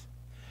frames.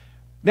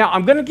 Now,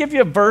 I'm going to give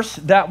you a verse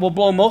that will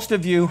blow most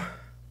of you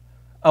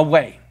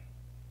away.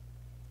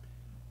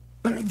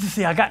 Let me just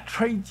see, I got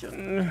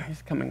Trajan.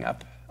 He's coming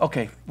up.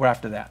 Okay, we're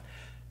after that.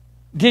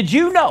 Did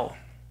you know,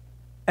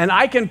 and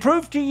I can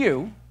prove to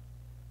you,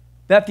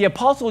 that the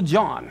Apostle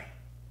John,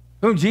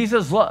 whom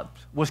Jesus loved,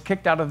 was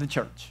kicked out of the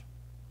church?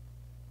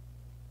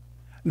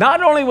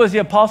 Not only was the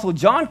Apostle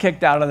John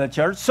kicked out of the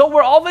church, so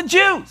were all the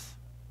Jews.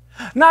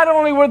 Not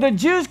only were the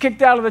Jews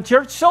kicked out of the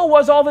church, so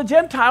was all the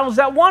Gentiles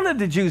that wanted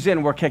the Jews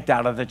in were kicked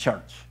out of the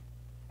church.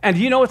 And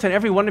do you know it's in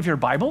every one of your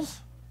Bibles?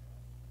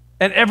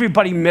 And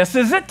everybody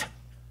misses it?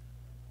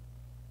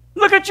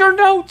 Look at your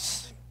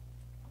notes.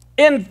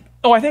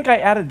 I think I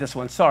added this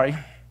one, sorry.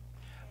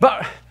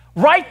 But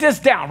write this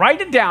down, write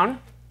it down.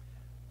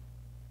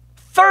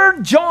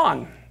 3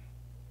 John,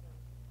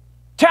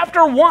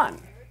 chapter 1.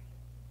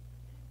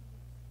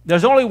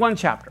 There's only one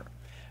chapter.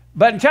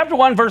 But in chapter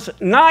 1, verse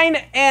 9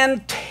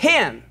 and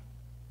 10.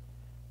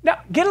 Now,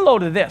 get a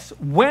load of this.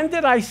 When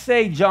did I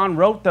say John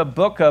wrote the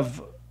book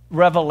of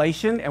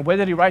Revelation, and when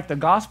did he write the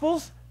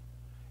Gospels?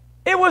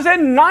 It was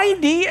in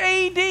 90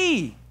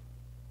 AD.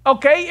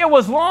 Okay, it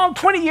was long,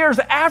 20 years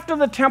after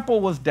the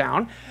temple was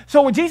down.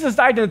 So when Jesus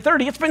died in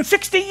 30, it's been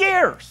 60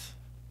 years.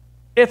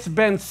 It's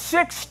been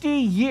 60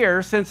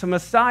 years since the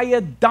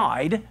Messiah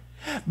died.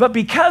 But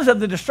because of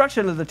the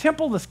destruction of the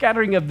temple, the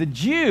scattering of the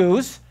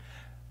Jews,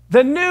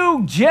 the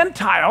new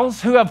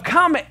Gentiles who have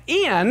come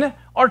in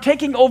are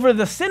taking over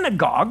the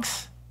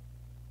synagogues,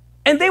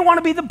 and they want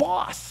to be the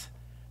boss.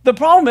 The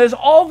problem is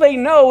all they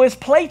know is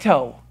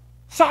Plato,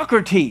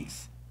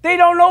 Socrates. They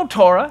don't know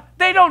Torah.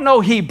 They don't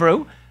know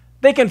Hebrew.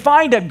 They can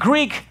find a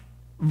Greek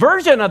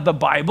version of the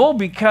Bible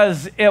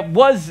because it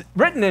was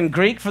written in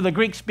Greek for the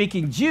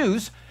Greek-speaking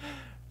Jews.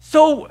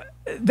 So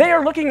they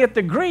are looking at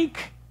the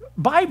Greek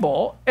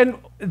Bible, and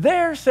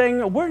they're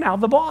saying, we're now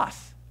the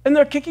boss. And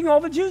they're kicking all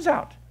the Jews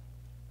out.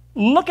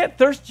 Look at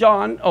 1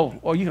 John. Oh,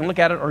 or you can look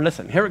at it or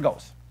listen. Here it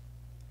goes.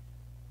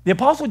 The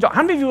Apostle John.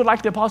 How many of you would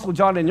like the Apostle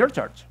John in your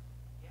church?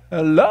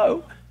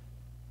 Hello?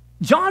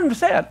 John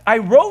said, I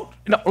wrote,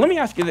 no, let me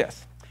ask you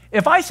this.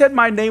 If I said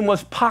my name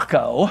was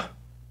Paco,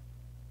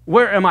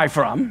 where am I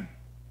from?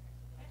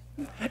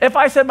 If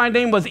I said my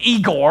name was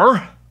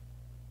Igor,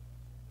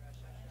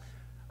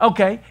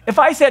 okay. If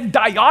I said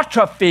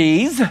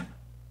Diotrephes,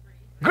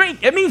 Greek,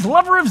 it means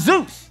lover of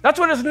Zeus. That's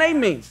what his name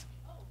means.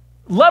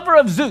 Lover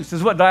of Zeus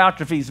is what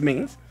Diotrephes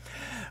means.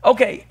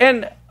 Okay,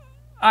 and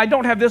I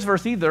don't have this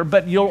verse either,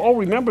 but you'll all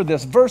remember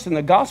this verse in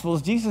the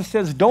Gospels. Jesus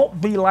says,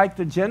 don't be like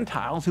the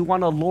Gentiles who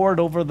want to lord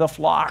over the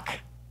flock.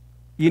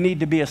 You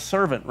need to be a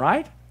servant,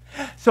 right?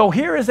 So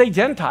here is a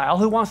Gentile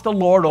who wants to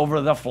lord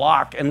over the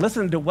flock. And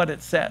listen to what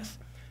it says.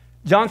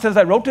 John says,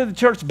 I wrote to the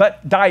church,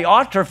 but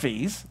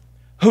Diotrephes,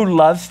 who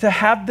loves to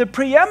have the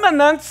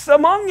preeminence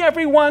among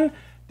everyone,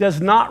 does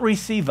not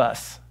receive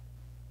us.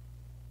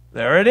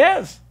 There it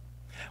is.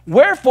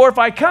 Wherefore, if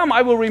I come,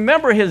 I will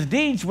remember his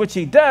deeds, which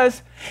he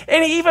does,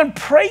 and he even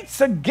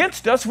prates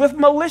against us with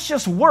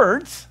malicious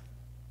words.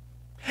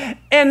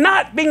 And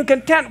not being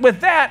content with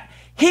that,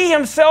 he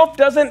himself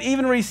doesn't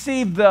even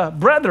receive the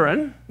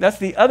brethren, that's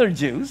the other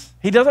Jews.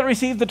 He doesn't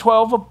receive the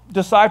 12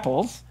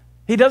 disciples.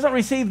 He doesn't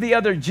receive the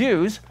other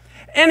Jews.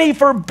 And he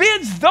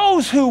forbids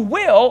those who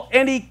will,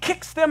 and he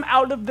kicks them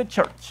out of the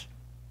church.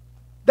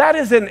 That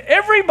is in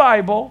every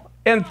Bible,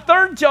 in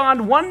 3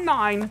 John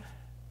 1:9,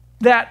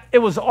 that it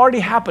was already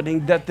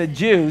happening that the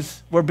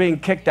Jews were being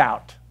kicked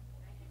out.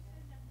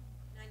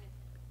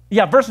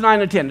 Yeah, verse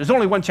 9 and 10. There's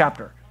only one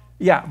chapter.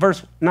 Yeah,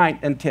 verse 9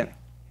 and 10.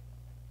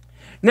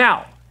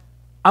 Now,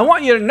 I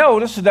want you to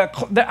notice that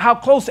how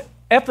close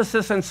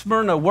Ephesus and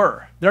Smyrna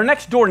were. They're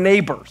next door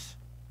neighbors,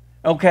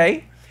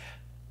 okay?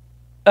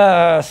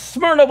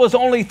 Smyrna was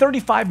only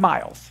 35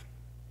 miles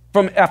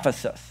from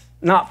Ephesus,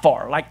 not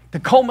far, like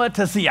Tacoma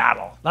to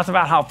Seattle. That's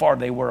about how far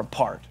they were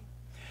apart.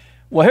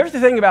 Well, here's the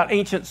thing about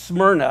ancient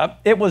Smyrna.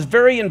 It was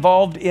very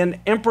involved in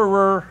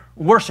emperor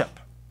worship.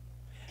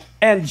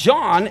 And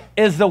John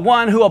is the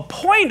one who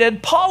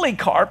appointed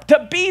Polycarp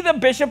to be the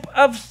bishop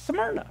of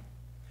Smyrna.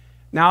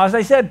 Now, as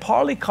I said,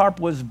 Polycarp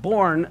was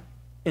born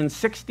in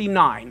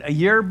 69, a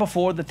year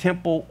before the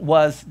temple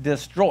was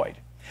destroyed.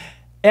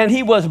 And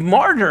he was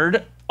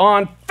martyred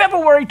on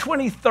February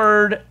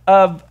 23rd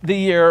of the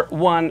year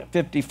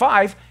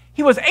 155.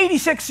 He was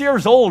 86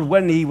 years old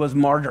when he was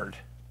martyred.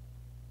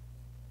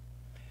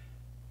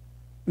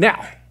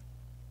 Now,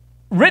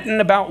 written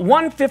about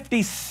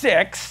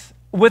 156,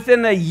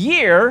 within a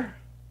year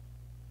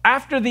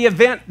after the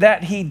event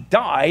that he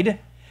died,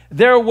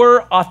 there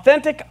were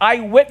authentic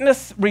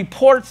eyewitness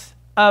reports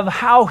of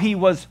how he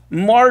was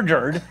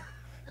martyred,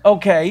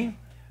 okay,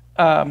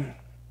 by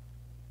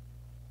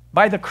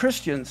the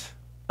Christians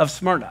of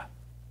Smyrna.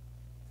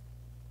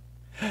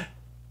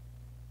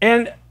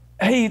 And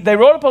they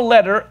wrote up a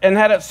letter and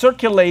had it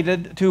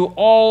circulated to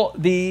all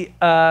the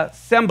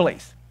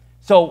assemblies.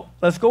 So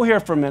let's go here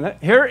for a minute.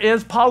 Here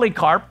is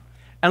Polycarp.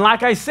 And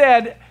like I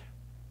said,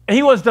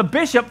 he was the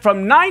bishop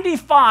from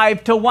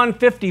 95 to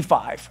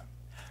 155.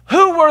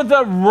 Who were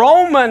the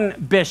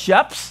Roman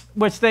bishops,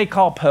 which they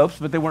call popes,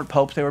 but they weren't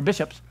popes, they were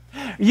bishops.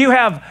 You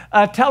have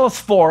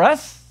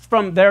Telesphorus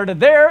from there to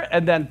there,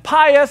 and then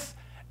Pius,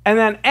 and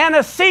then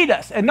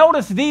Anicetus. And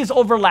notice these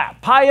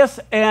overlap. Pius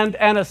and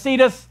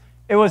Anicetus,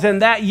 it was in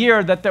that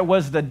year that there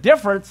was the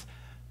difference.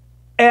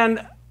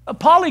 And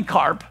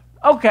Polycarp,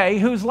 okay,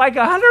 who's like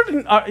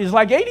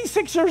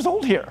 86 years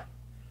old here,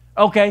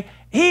 okay,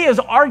 he is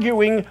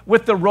arguing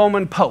with the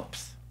Roman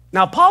popes.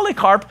 Now,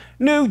 Polycarp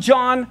knew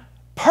John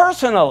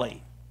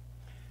personally,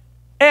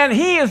 and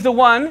he is the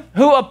one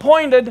who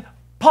appointed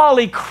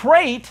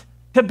Polycrate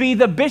to be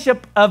the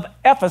bishop of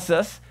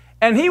Ephesus,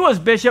 and he was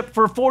bishop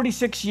for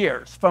 46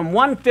 years, from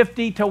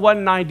 150 to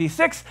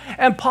 196,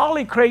 and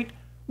Polycrate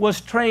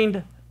was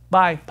trained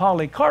by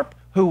Polycarp,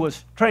 who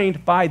was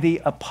trained by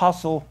the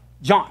Apostle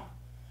John.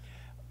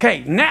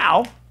 Okay,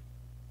 now,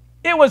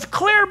 it was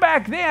clear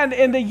back then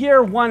in the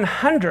year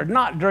 100,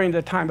 not during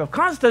the time of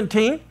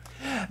Constantine,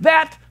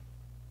 that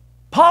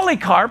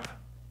Polycarp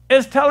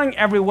is telling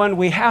everyone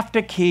we have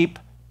to keep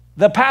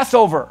the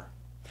Passover.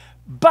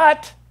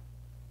 But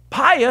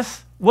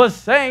Pius was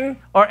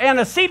saying, or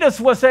Anicetus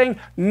was saying,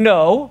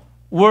 no,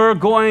 we're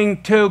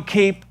going to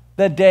keep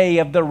the day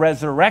of the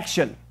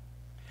resurrection.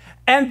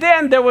 And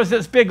then there was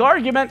this big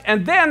argument,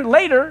 and then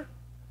later,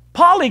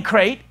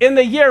 Polycrate, in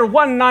the year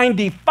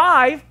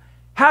 195,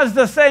 has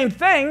the same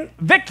thing.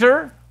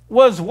 Victor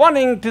was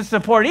wanting to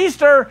support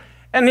Easter,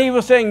 and he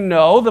was saying,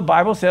 no, the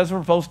Bible says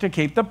we're supposed to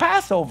keep the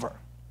Passover.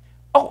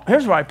 Oh,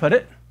 here's where I put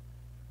it.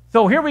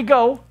 So here we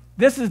go.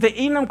 This is the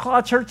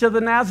Enumclaw Church of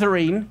the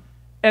Nazarene,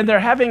 and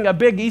they're having a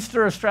big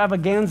Easter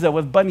extravaganza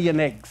with bunny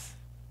and eggs.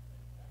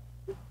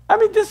 I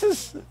mean, this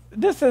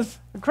is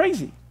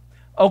crazy.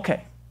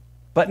 Okay,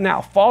 but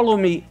now follow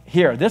me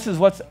here. This is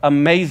what's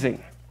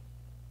amazing.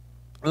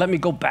 Let me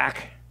go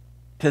back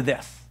to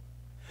this.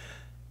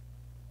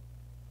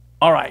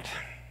 All right.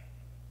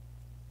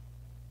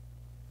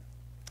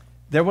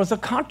 There was a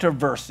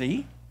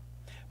controversy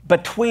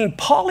between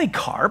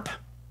Polycarp,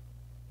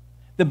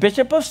 the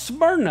bishop of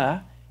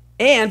Smyrna,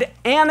 and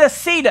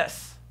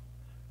Anicetus.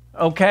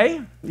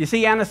 Okay? You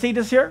see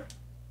Anicetus here?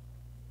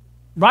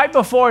 Right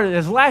before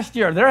this last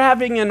year, they're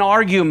having an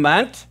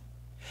argument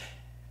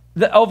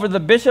over the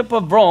bishop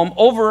of Rome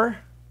over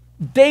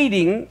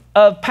dating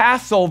of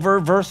Passover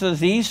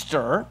versus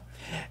Easter.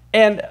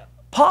 And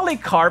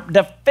Polycarp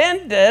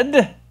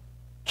defended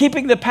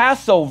keeping the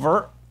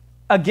Passover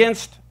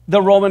against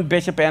the Roman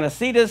bishop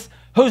Anicetus,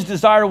 whose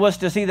desire was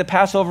to see the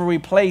Passover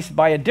replaced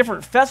by a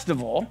different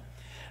festival.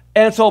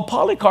 And so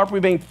Polycarp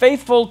remained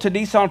faithful to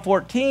Nisan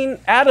 14,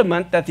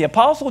 adamant that the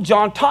Apostle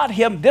John taught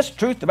him this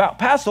truth about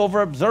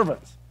Passover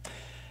observance.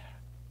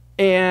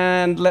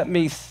 And let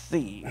me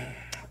see.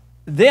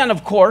 Then,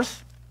 of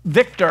course,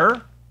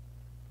 Victor,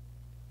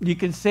 you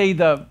can see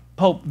the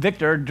Pope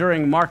Victor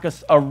during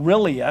Marcus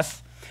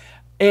Aurelius.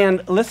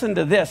 And listen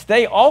to this.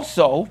 They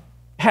also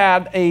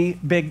had a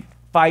big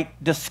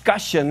fight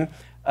discussion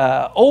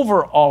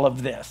over all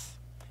of this.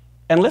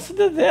 And listen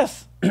to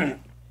this.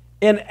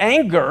 In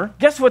anger,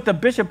 guess what the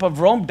Bishop of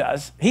Rome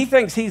does? He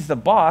thinks he's the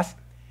boss.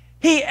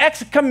 He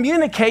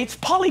excommunicates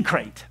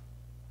Polycarp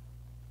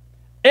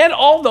and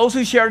all those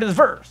who shared his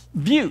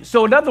view.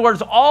 So in other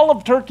words, all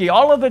of Turkey,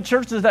 all of the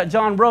churches that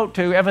John wrote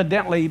to,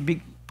 evidently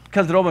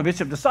because the Roman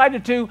bishop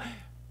decided to,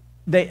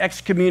 they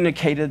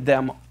excommunicated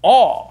them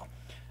all.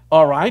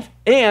 All right?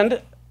 And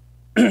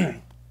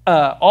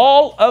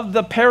all of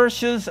the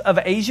parishes of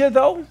Asia,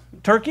 though,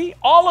 Turkey,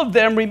 all of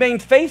them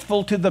remained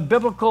faithful to the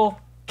biblical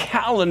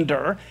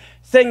calendar,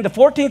 saying the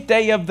 14th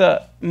day of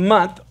the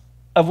month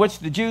of which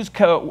the Jews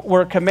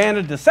were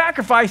commanded to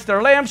sacrifice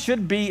their lambs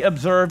should be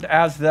observed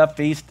as the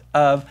feast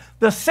of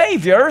the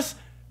Savior's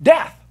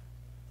death.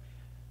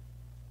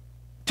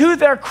 To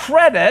their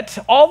credit,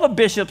 all the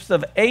bishops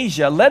of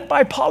Asia, led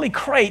by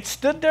Polycarp,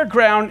 stood their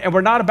ground and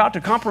were not about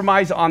to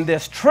compromise on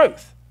this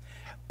truth.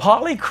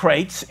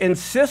 Polycarp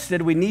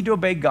insisted we need to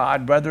obey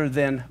God rather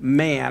than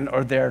man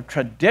or their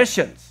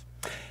traditions.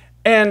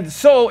 And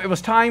so it was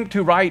time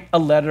to write a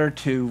letter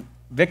to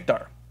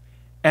Victor.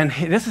 And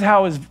this is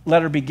how his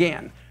letter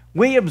began.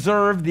 We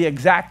observe the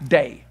exact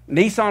day,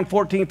 Nisan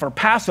 14 for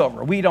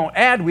Passover. We don't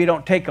add, we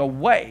don't take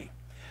away.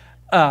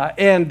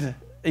 And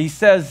he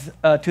says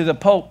to the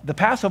Pope, the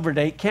Passover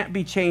date can't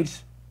be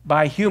changed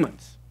by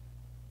humans.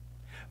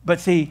 But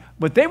see,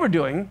 what they were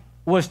doing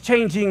was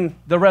changing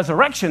the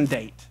resurrection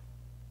date.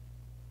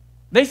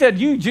 They said,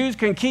 you Jews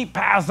can keep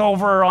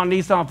Passover on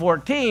Nisan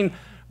 14,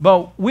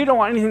 but we don't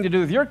want anything to do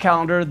with your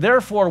calendar.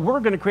 Therefore, we're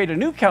going to create a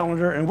new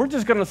calendar, and we're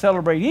just going to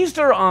celebrate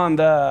Easter on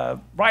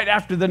right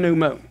after the new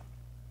moon.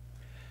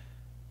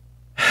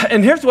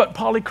 And here's what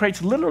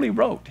Polycarp literally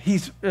wrote. He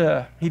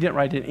didn't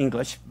write it in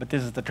English, but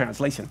this is the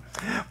translation.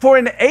 For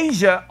in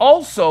Asia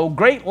also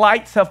great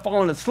lights have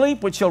fallen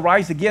asleep, which shall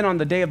rise again on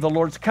the day of the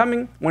Lord's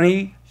coming, when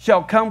he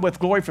shall come with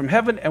glory from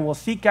heaven and will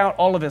seek out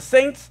all of his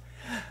saints.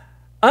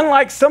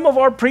 Unlike some of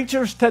our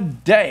preachers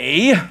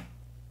today,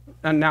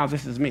 and now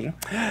this is me,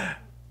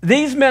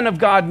 these men of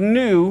God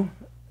knew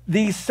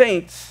these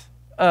saints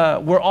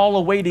were all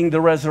awaiting the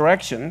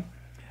resurrection.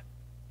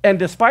 And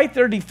despite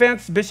their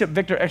defense, Bishop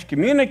Victor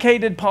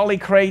excommunicated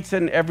Polycarp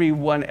and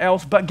everyone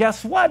else. But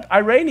guess what?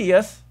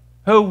 Irenaeus,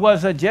 who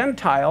was a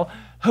Gentile,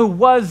 who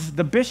was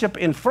the bishop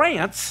in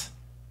France,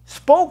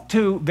 spoke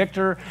to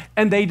Victor,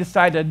 and they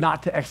decided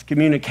not to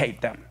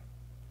excommunicate them.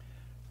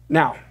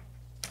 Now,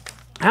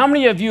 how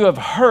many of you have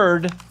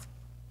heard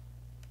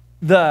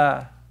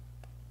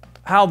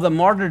how the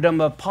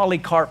martyrdom of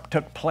Polycarp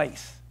took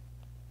place?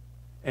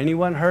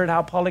 Anyone heard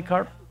how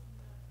Polycarp?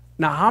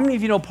 Now, how many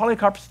of you know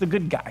Polycarp's the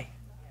good guy?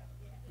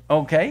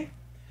 Okay.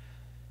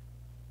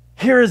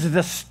 Here is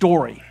the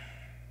story.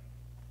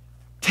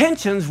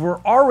 Tensions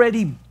were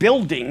already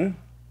building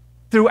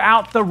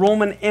throughout the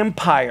Roman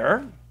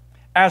Empire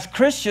as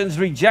Christians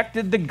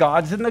rejected the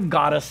gods and the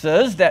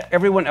goddesses that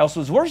everyone else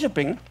was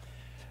worshiping.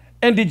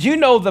 And did you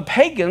know the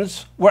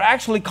pagans were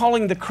actually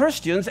calling the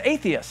Christians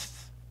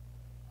atheists?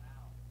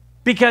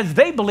 Because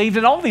they believed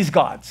in all these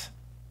gods.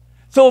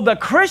 So the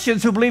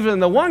Christians who believed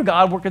in the one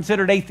God were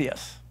considered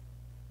atheists.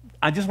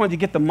 I just wanted to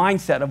get the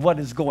mindset of what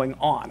is going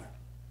on.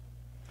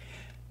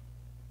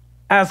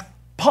 As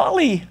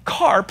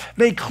Polycarp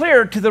made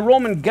clear to the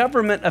Roman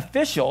government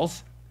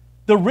officials,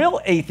 the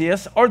real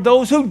atheists are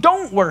those who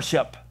don't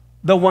worship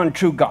the one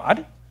true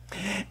God.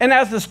 And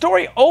as the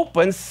story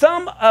opens,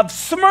 some of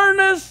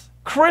Smyrna's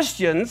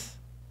Christians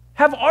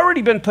have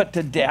already been put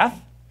to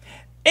death,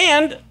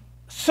 and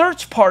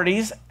search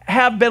parties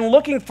have been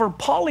looking for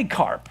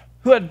Polycarp,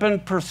 who had been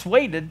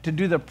persuaded to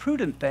do the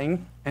prudent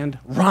thing and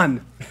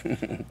run.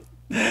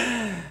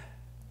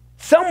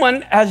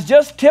 Someone has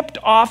just tipped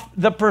off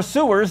the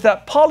pursuers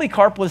that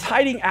Polycarp was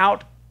hiding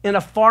out in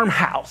a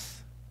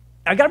farmhouse.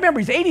 I got to remember,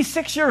 he's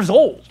 86 years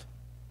old.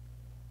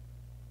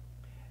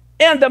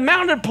 And the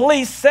mounted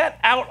police set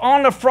out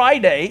on a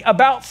Friday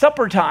about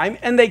supper time,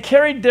 and they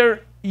carried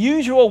their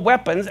usual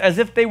weapons as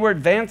if they were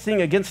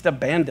advancing against a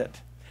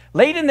bandit.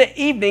 Late in the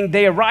evening,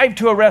 they arrived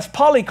to arrest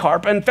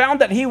Polycarp and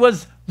found that he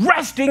was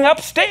resting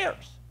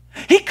upstairs.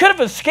 He could have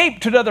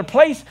escaped to another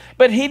place,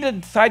 but he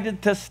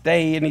decided to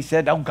stay, and he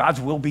said, oh, God's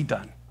will be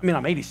done. I mean,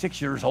 I'm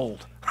 86 years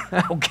old,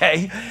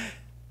 okay?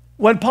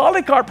 When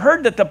Polycarp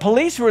heard that the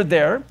police were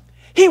there,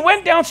 he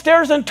went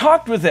downstairs and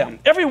talked with them.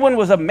 Everyone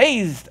was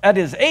amazed at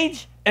his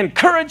age and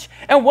courage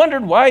and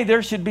wondered why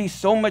there should be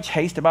so much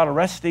haste about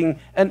arresting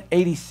an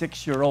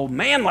 86-year-old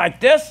man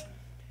like this.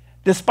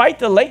 Despite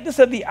the lateness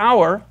of the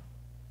hour,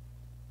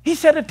 he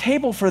set a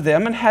table for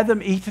them and had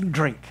them eat and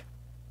drink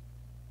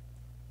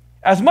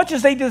as much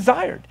as they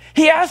desired.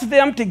 He asked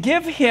them to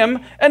give him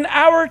an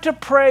hour to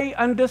pray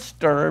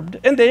undisturbed,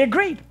 and they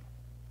agreed.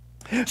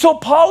 So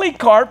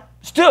Polycarp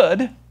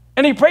stood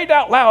and he prayed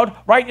out loud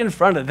right in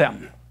front of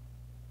them.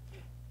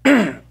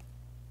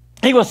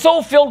 He was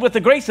so filled with the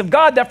grace of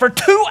God that for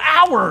 2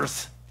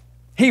 hours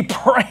he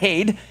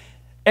prayed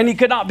and he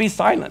could not be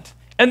silent.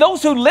 And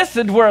those who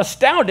listened were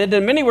astounded,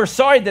 and many were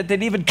sorry that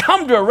they'd even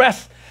come to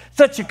arrest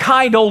such a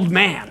kind old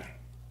man.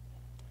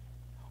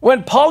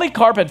 When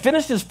Polycarp had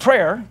finished his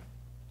prayer,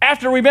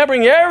 after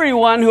remembering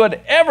everyone who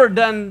had ever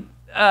done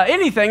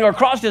anything or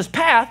crossed his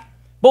path,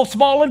 both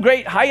small and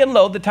great, high and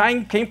low, the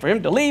time came for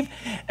him to leave.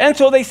 And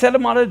so they set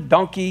him on a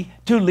donkey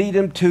to lead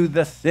him to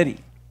the city.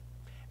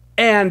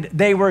 And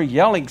they were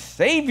yelling,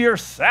 save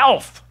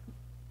yourself,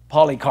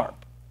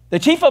 Polycarp. The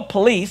chief of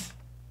police,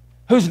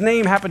 whose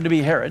name happened to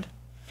be Herod,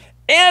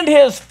 and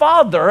his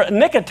father,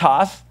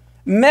 Nicetas,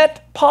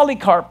 met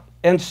Polycarp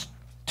and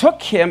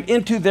took him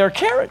into their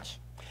carriage.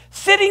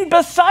 Sitting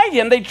beside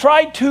him, they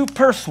tried to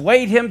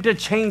persuade him to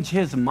change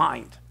his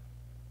mind.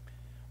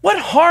 What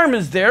harm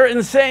is there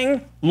in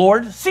saying,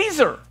 Lord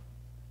Caesar,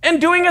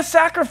 and doing a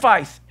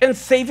sacrifice and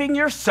saving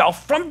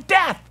yourself from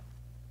death?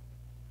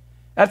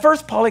 At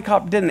first,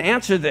 Polycarp didn't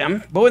answer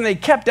them, but when they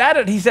kept at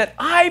it, he said,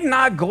 I'm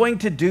not going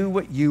to do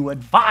what you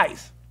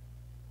advise.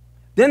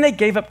 Then they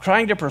gave up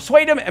trying to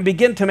persuade him and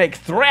began to make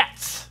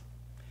threats.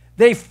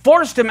 They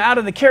forced him out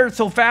of the carriage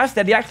so fast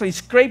that he actually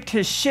scraped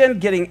his shin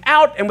getting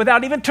out, and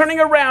without even turning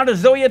around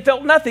as though he had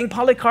felt nothing,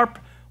 Polycarp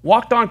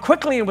walked on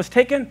quickly and was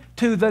taken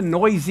to the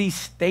noisy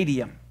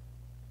stadium.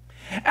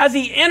 As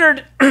he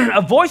entered,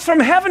 a voice from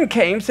heaven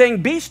came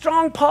saying, be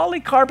strong,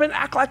 Polycarp, and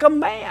act like a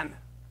man.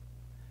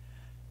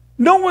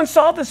 No one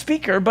saw the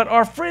speaker, but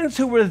our friends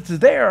who were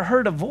there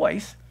heard a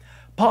voice.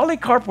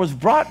 Polycarp was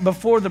brought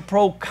before the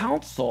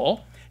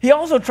proconsul. He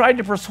also tried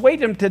to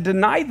persuade him to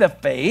deny the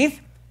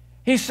faith.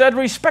 He said,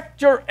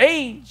 respect your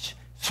age.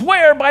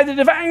 Swear by the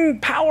divine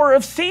power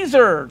of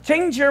Caesar.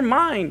 Change your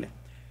mind.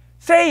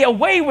 Say,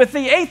 away with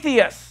the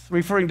atheists,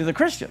 referring to the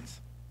Christians.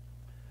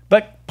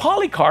 But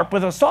Polycarp,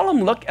 with a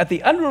solemn look at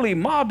the unruly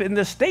mob in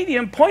the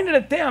stadium, pointed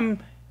at them,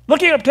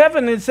 looking up to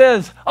heaven, and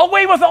says,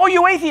 away with all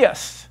you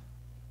atheists.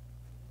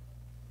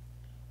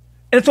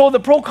 And so the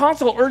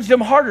proconsul urged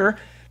him harder,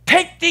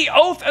 take the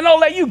oath and I'll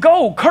let you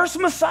go. Curse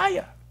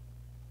Messiah.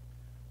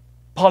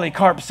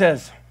 Polycarp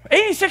says,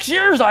 86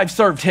 years I've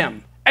served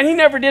him, and he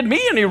never did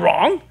me any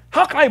wrong.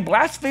 How can I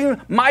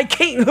blaspheme my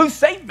king who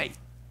saved me?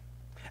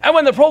 And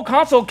when the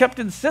proconsul kept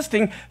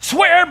insisting,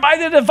 swear by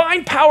the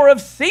divine power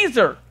of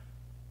Caesar,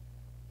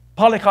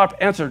 Polycarp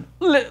answered,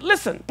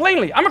 listen,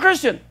 plainly, I'm a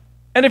Christian.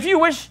 And if you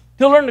wish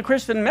to learn the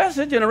Christian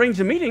message and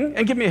arrange a meeting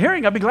and give me a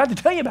hearing, I'd be glad to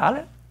tell you about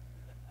it.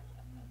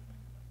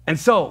 And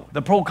so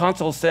the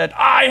proconsul said,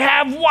 I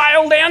have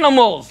wild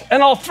animals,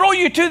 and I'll throw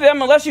you to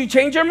them unless you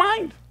change your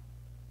mind.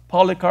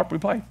 Polycarp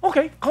replied,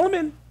 okay, call him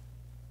in.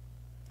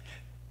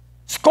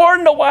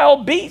 Scorn the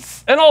wild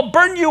beasts, and I'll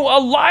burn you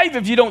alive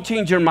if you don't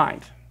change your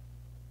mind.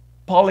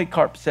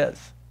 Polycarp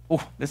says,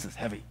 oh, this is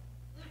heavy.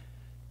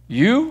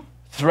 You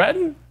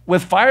threaten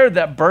with fire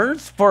that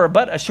burns for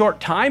but a short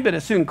time, but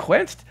is soon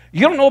quenched?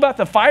 You don't know about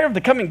the fire of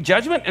the coming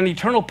judgment and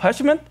eternal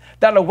punishment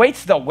that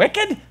awaits the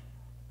wicked?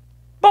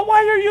 But why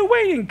are you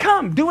waiting?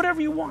 Come, do whatever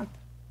you want.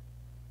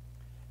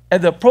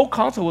 And the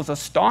proconsul was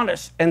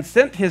astonished and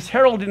sent his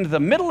herald into the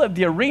middle of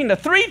the arena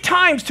 3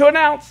 times to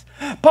announce,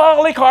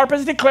 Polycarp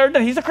has declared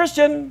that he's a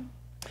Christian.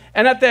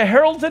 And at the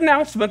herald's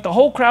announcement, the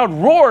whole crowd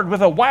roared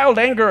with a wild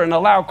anger and a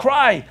loud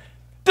cry,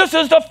 this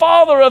is the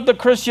father of the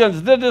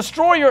Christians, the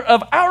destroyer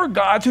of our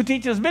gods, who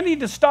teaches many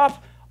to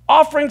stop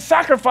offering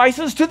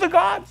sacrifices to the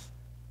gods.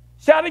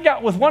 Shouting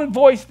out with one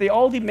voice, they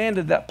all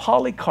demanded that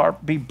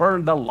Polycarp be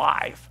burned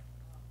alive.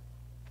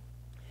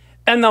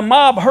 And the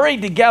mob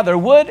hurried to gather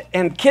wood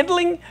and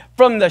kindling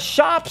from the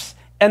shops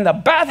and the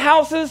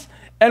bathhouses.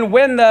 And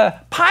when the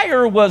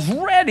pyre was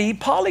ready,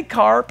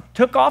 Polycarp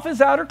took off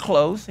his outer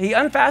clothes, he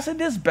unfastened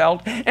his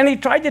belt, and he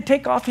tried to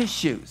take off his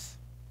shoes.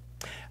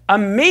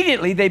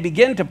 Immediately they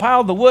began to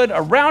pile the wood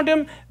around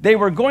him. They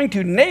were going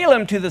to nail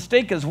him to the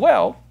stake as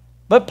well.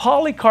 But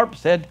Polycarp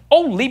said,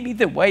 oh, leave me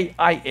the way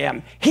I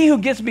am. He who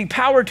gives me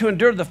power to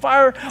endure the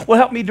fire will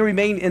help me to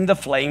remain in the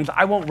flames.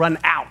 I won't run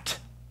out,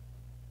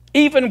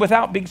 even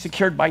without being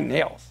secured by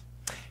nails.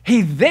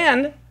 He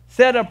then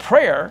said a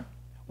prayer.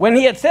 When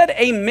he had said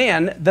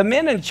amen, the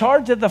men in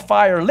charge of the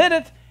fire lit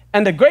it,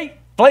 and the great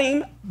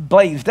flame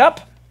blazed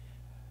up.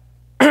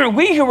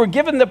 We who were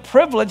given the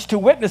privilege to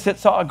witness it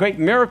saw a great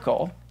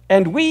miracle,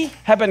 and we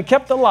have been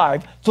kept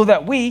alive so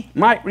that we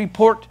might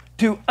report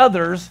to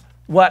others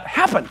what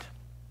happened.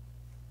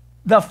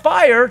 The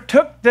fire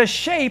took the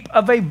shape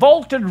of a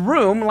vaulted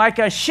room like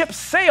a ship's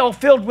sail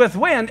filled with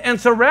wind and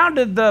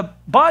surrounded the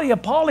body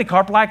of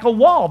Polycarp like a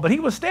wall. But he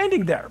was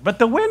standing there. But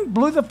the wind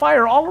blew the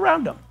fire all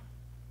around him.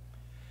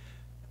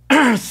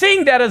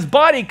 Seeing that his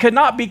body could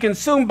not be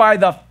consumed by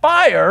the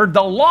fire,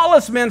 the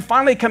lawless men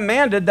finally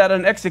commanded that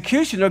an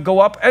executioner go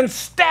up and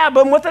stab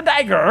him with a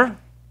dagger.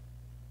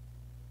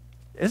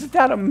 Isn't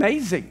that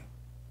amazing?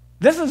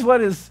 This is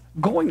what is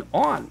going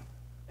on.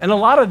 And a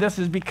lot of this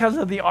is because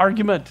of the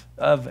argument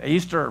of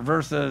Easter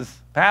versus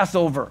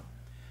Passover.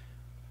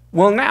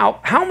 Well,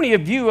 now, how many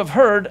of you have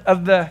heard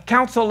of the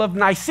Council of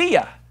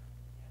Nicaea?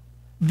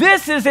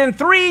 This is in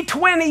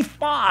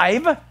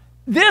 325.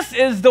 This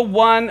is the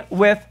one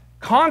with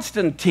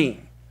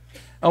Constantine.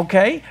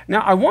 Okay? Now,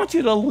 I want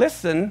you to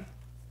listen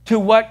to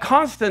what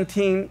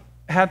Constantine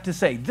had to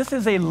say. This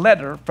is a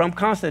letter from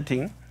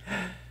Constantine.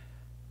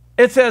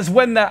 It says,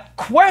 when the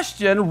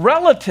question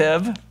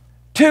relative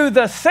to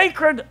the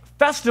sacred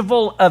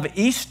festival of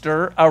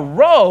Easter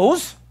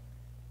arose,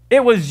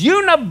 it was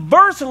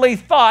universally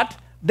thought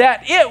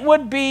that it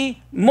would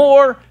be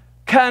more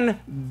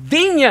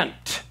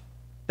convenient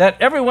that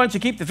everyone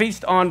should keep the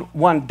feast on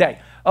one day.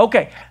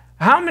 Okay,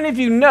 how many of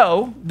you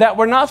know that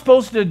we're not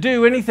supposed to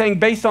do anything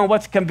based on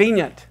what's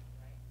convenient?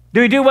 Do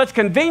we do what's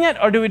convenient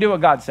or do we do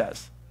what God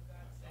says?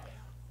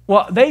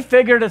 Well, they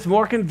figured it's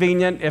more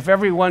convenient if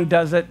everyone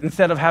does it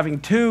instead of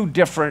having two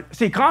different.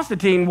 See,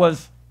 Constantine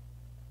was,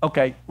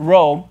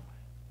 Rome,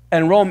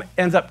 and Rome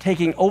ends up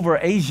taking over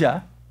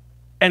Asia.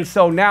 And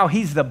so now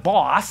he's the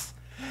boss.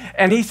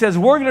 And he says,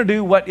 we're going to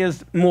do what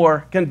is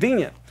more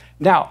convenient.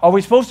 Now, are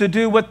we supposed to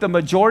do what the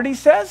majority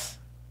says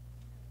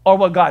or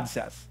what God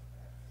says?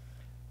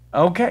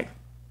 Okay.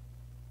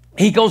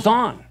 He goes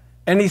on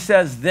and he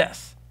says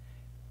this.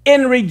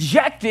 In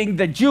rejecting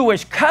the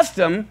Jewish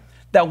custom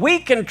that we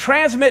can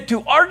transmit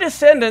to our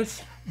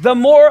descendants the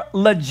more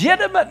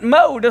legitimate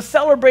mode of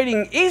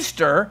celebrating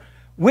Easter,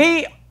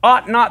 we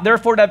ought not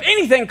therefore to have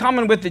anything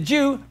common with the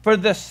Jew, for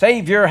the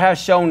Savior has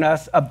shown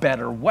us a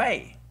better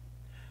way.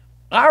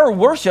 Our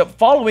worship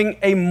following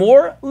a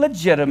more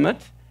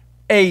legitimate,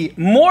 a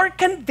more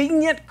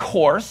convenient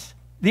course,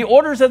 the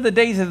orders of the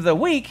days of the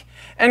week,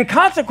 and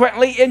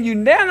consequently in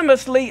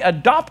unanimously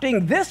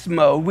adopting this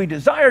mode, we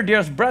desire,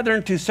 dearest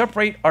brethren, to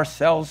separate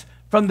ourselves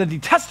from the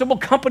detestable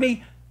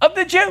company of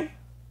the Jew.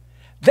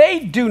 They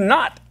do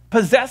not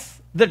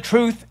possess the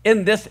truth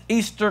in this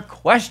Easter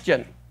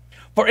question,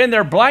 for in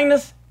their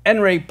blindness and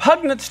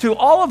repugnance to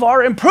all of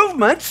our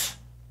improvements,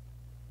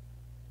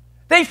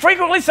 they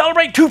frequently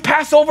celebrate two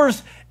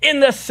Passovers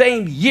in the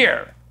same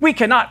year. We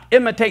cannot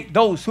imitate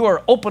those who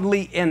are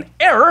openly in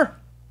error.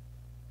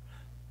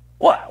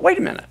 Well, wait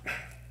a minute.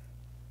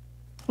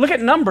 Look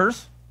at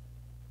Numbers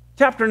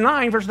chapter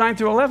 9, verse 9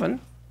 through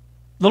 11.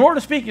 The Lord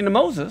is speaking to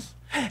Moses,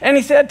 and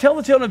he said, tell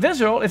the children of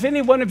Israel, if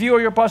any one of you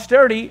or your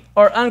posterity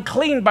are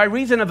unclean by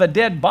reason of a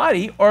dead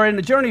body or in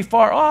a journey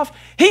far off,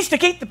 he's to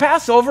keep the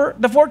Passover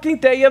the 14th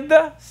day of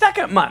the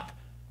second month.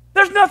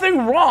 There's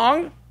nothing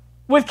wrong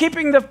with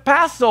keeping the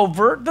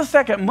Passover the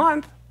second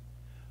month.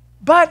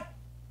 But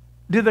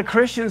do the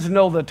Christians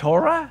know the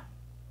Torah?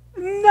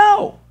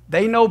 No.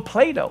 They know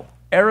Plato,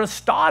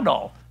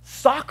 Aristotle,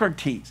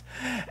 Socrates.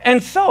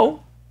 And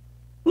so,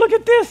 look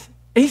at this.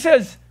 He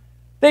says,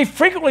 they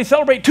frequently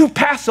celebrate two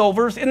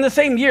Passovers in the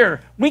same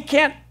year. We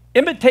can't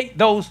imitate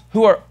those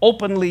who are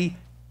openly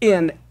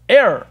in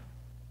error.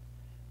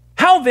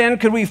 How then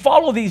could we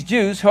follow these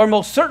Jews who are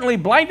most certainly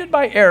blinded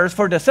by errors,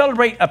 for to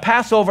celebrate a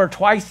Passover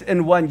twice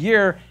in 1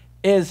 year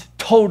is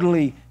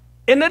totally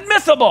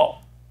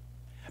inadmissible?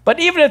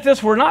 But even if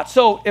this were not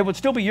so, it would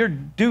still be your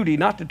duty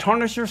not to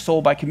tarnish your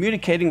soul by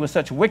communicating with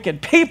such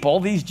wicked people,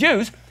 these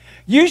Jews.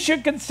 You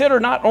should consider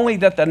not only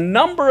that the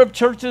number of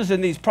churches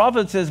in these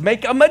provinces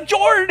make a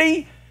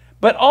majority,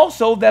 but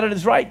also that it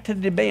is right to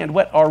demand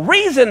what our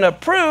reason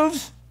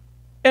approves,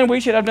 and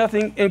we should have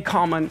nothing in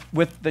common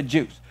with the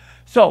Jews.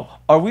 So,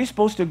 are we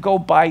supposed to go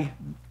by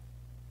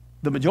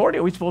the majority,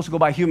 or are we supposed to go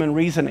by human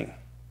reasoning?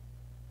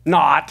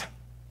 Not.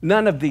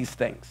 None of these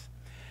things.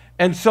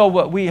 And so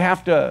what we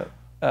have to,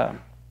 let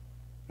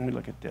me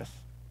look at this,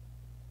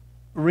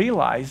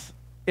 realize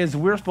is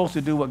we're supposed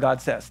to do what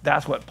God says.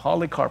 That's what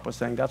Polycarp was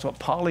saying. That's what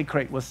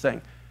Polycrate was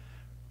saying.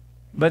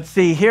 But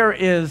see, here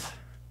is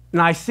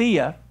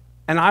Nicaea,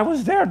 and I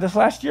was there this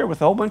last year with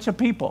a whole bunch of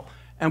people,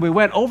 and we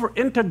went over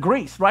into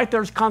Greece. Right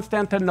there's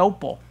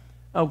Constantinople,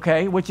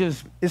 okay, which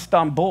is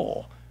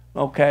Istanbul,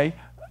 okay?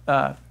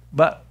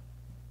 But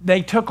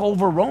they took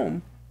over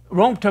Rome.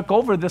 Rome took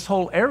over this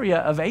whole area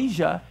of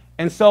Asia,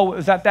 and so it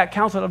was at that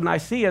Council of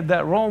Nicaea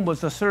that Rome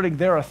was asserting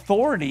their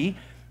authority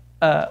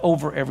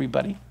over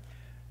everybody.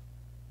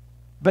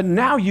 But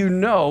now you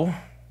know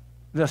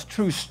this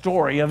true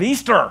story of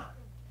Easter.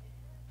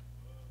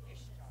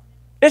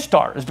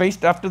 Ishtar is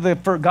based after the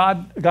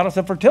goddess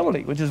of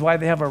fertility, which is why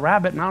they have a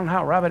rabbit, and I don't know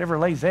how a rabbit ever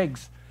lays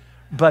eggs.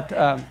 But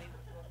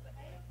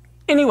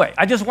anyway,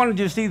 I just wanted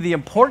you to see the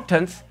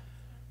importance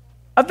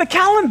of the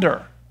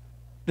calendar.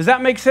 Does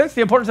that make sense,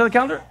 the importance of the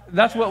calendar?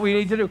 That's what we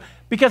need to do.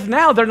 Because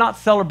now they're not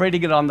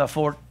celebrating it on the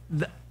 4th.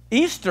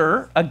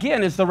 Easter,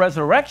 again, is the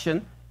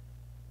resurrection.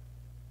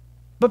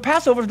 But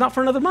Passover is not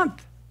for another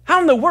month. How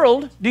in the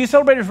world do you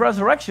celebrate his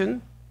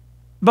resurrection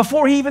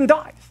before he even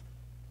dies?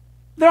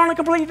 They're on a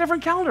completely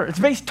different calendar. It's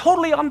based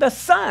totally on the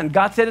sun.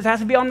 God said it has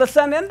to be on the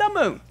sun and the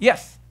moon.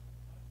 Yes.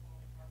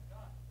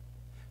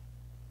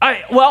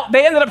 Well,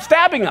 they ended up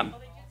stabbing him.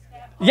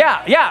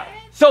 Yeah.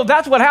 So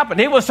that's what happened.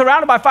 He was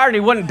surrounded by fire and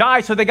he wouldn't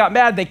die, so they got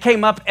mad. They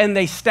came up and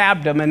they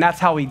stabbed him, and that's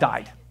how he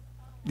died.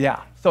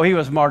 Yeah, so he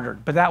was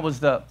martyred. But that was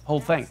the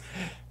whole thing.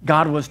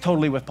 God was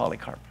totally with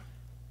Polycarp.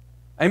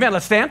 Amen.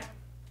 Let's stand.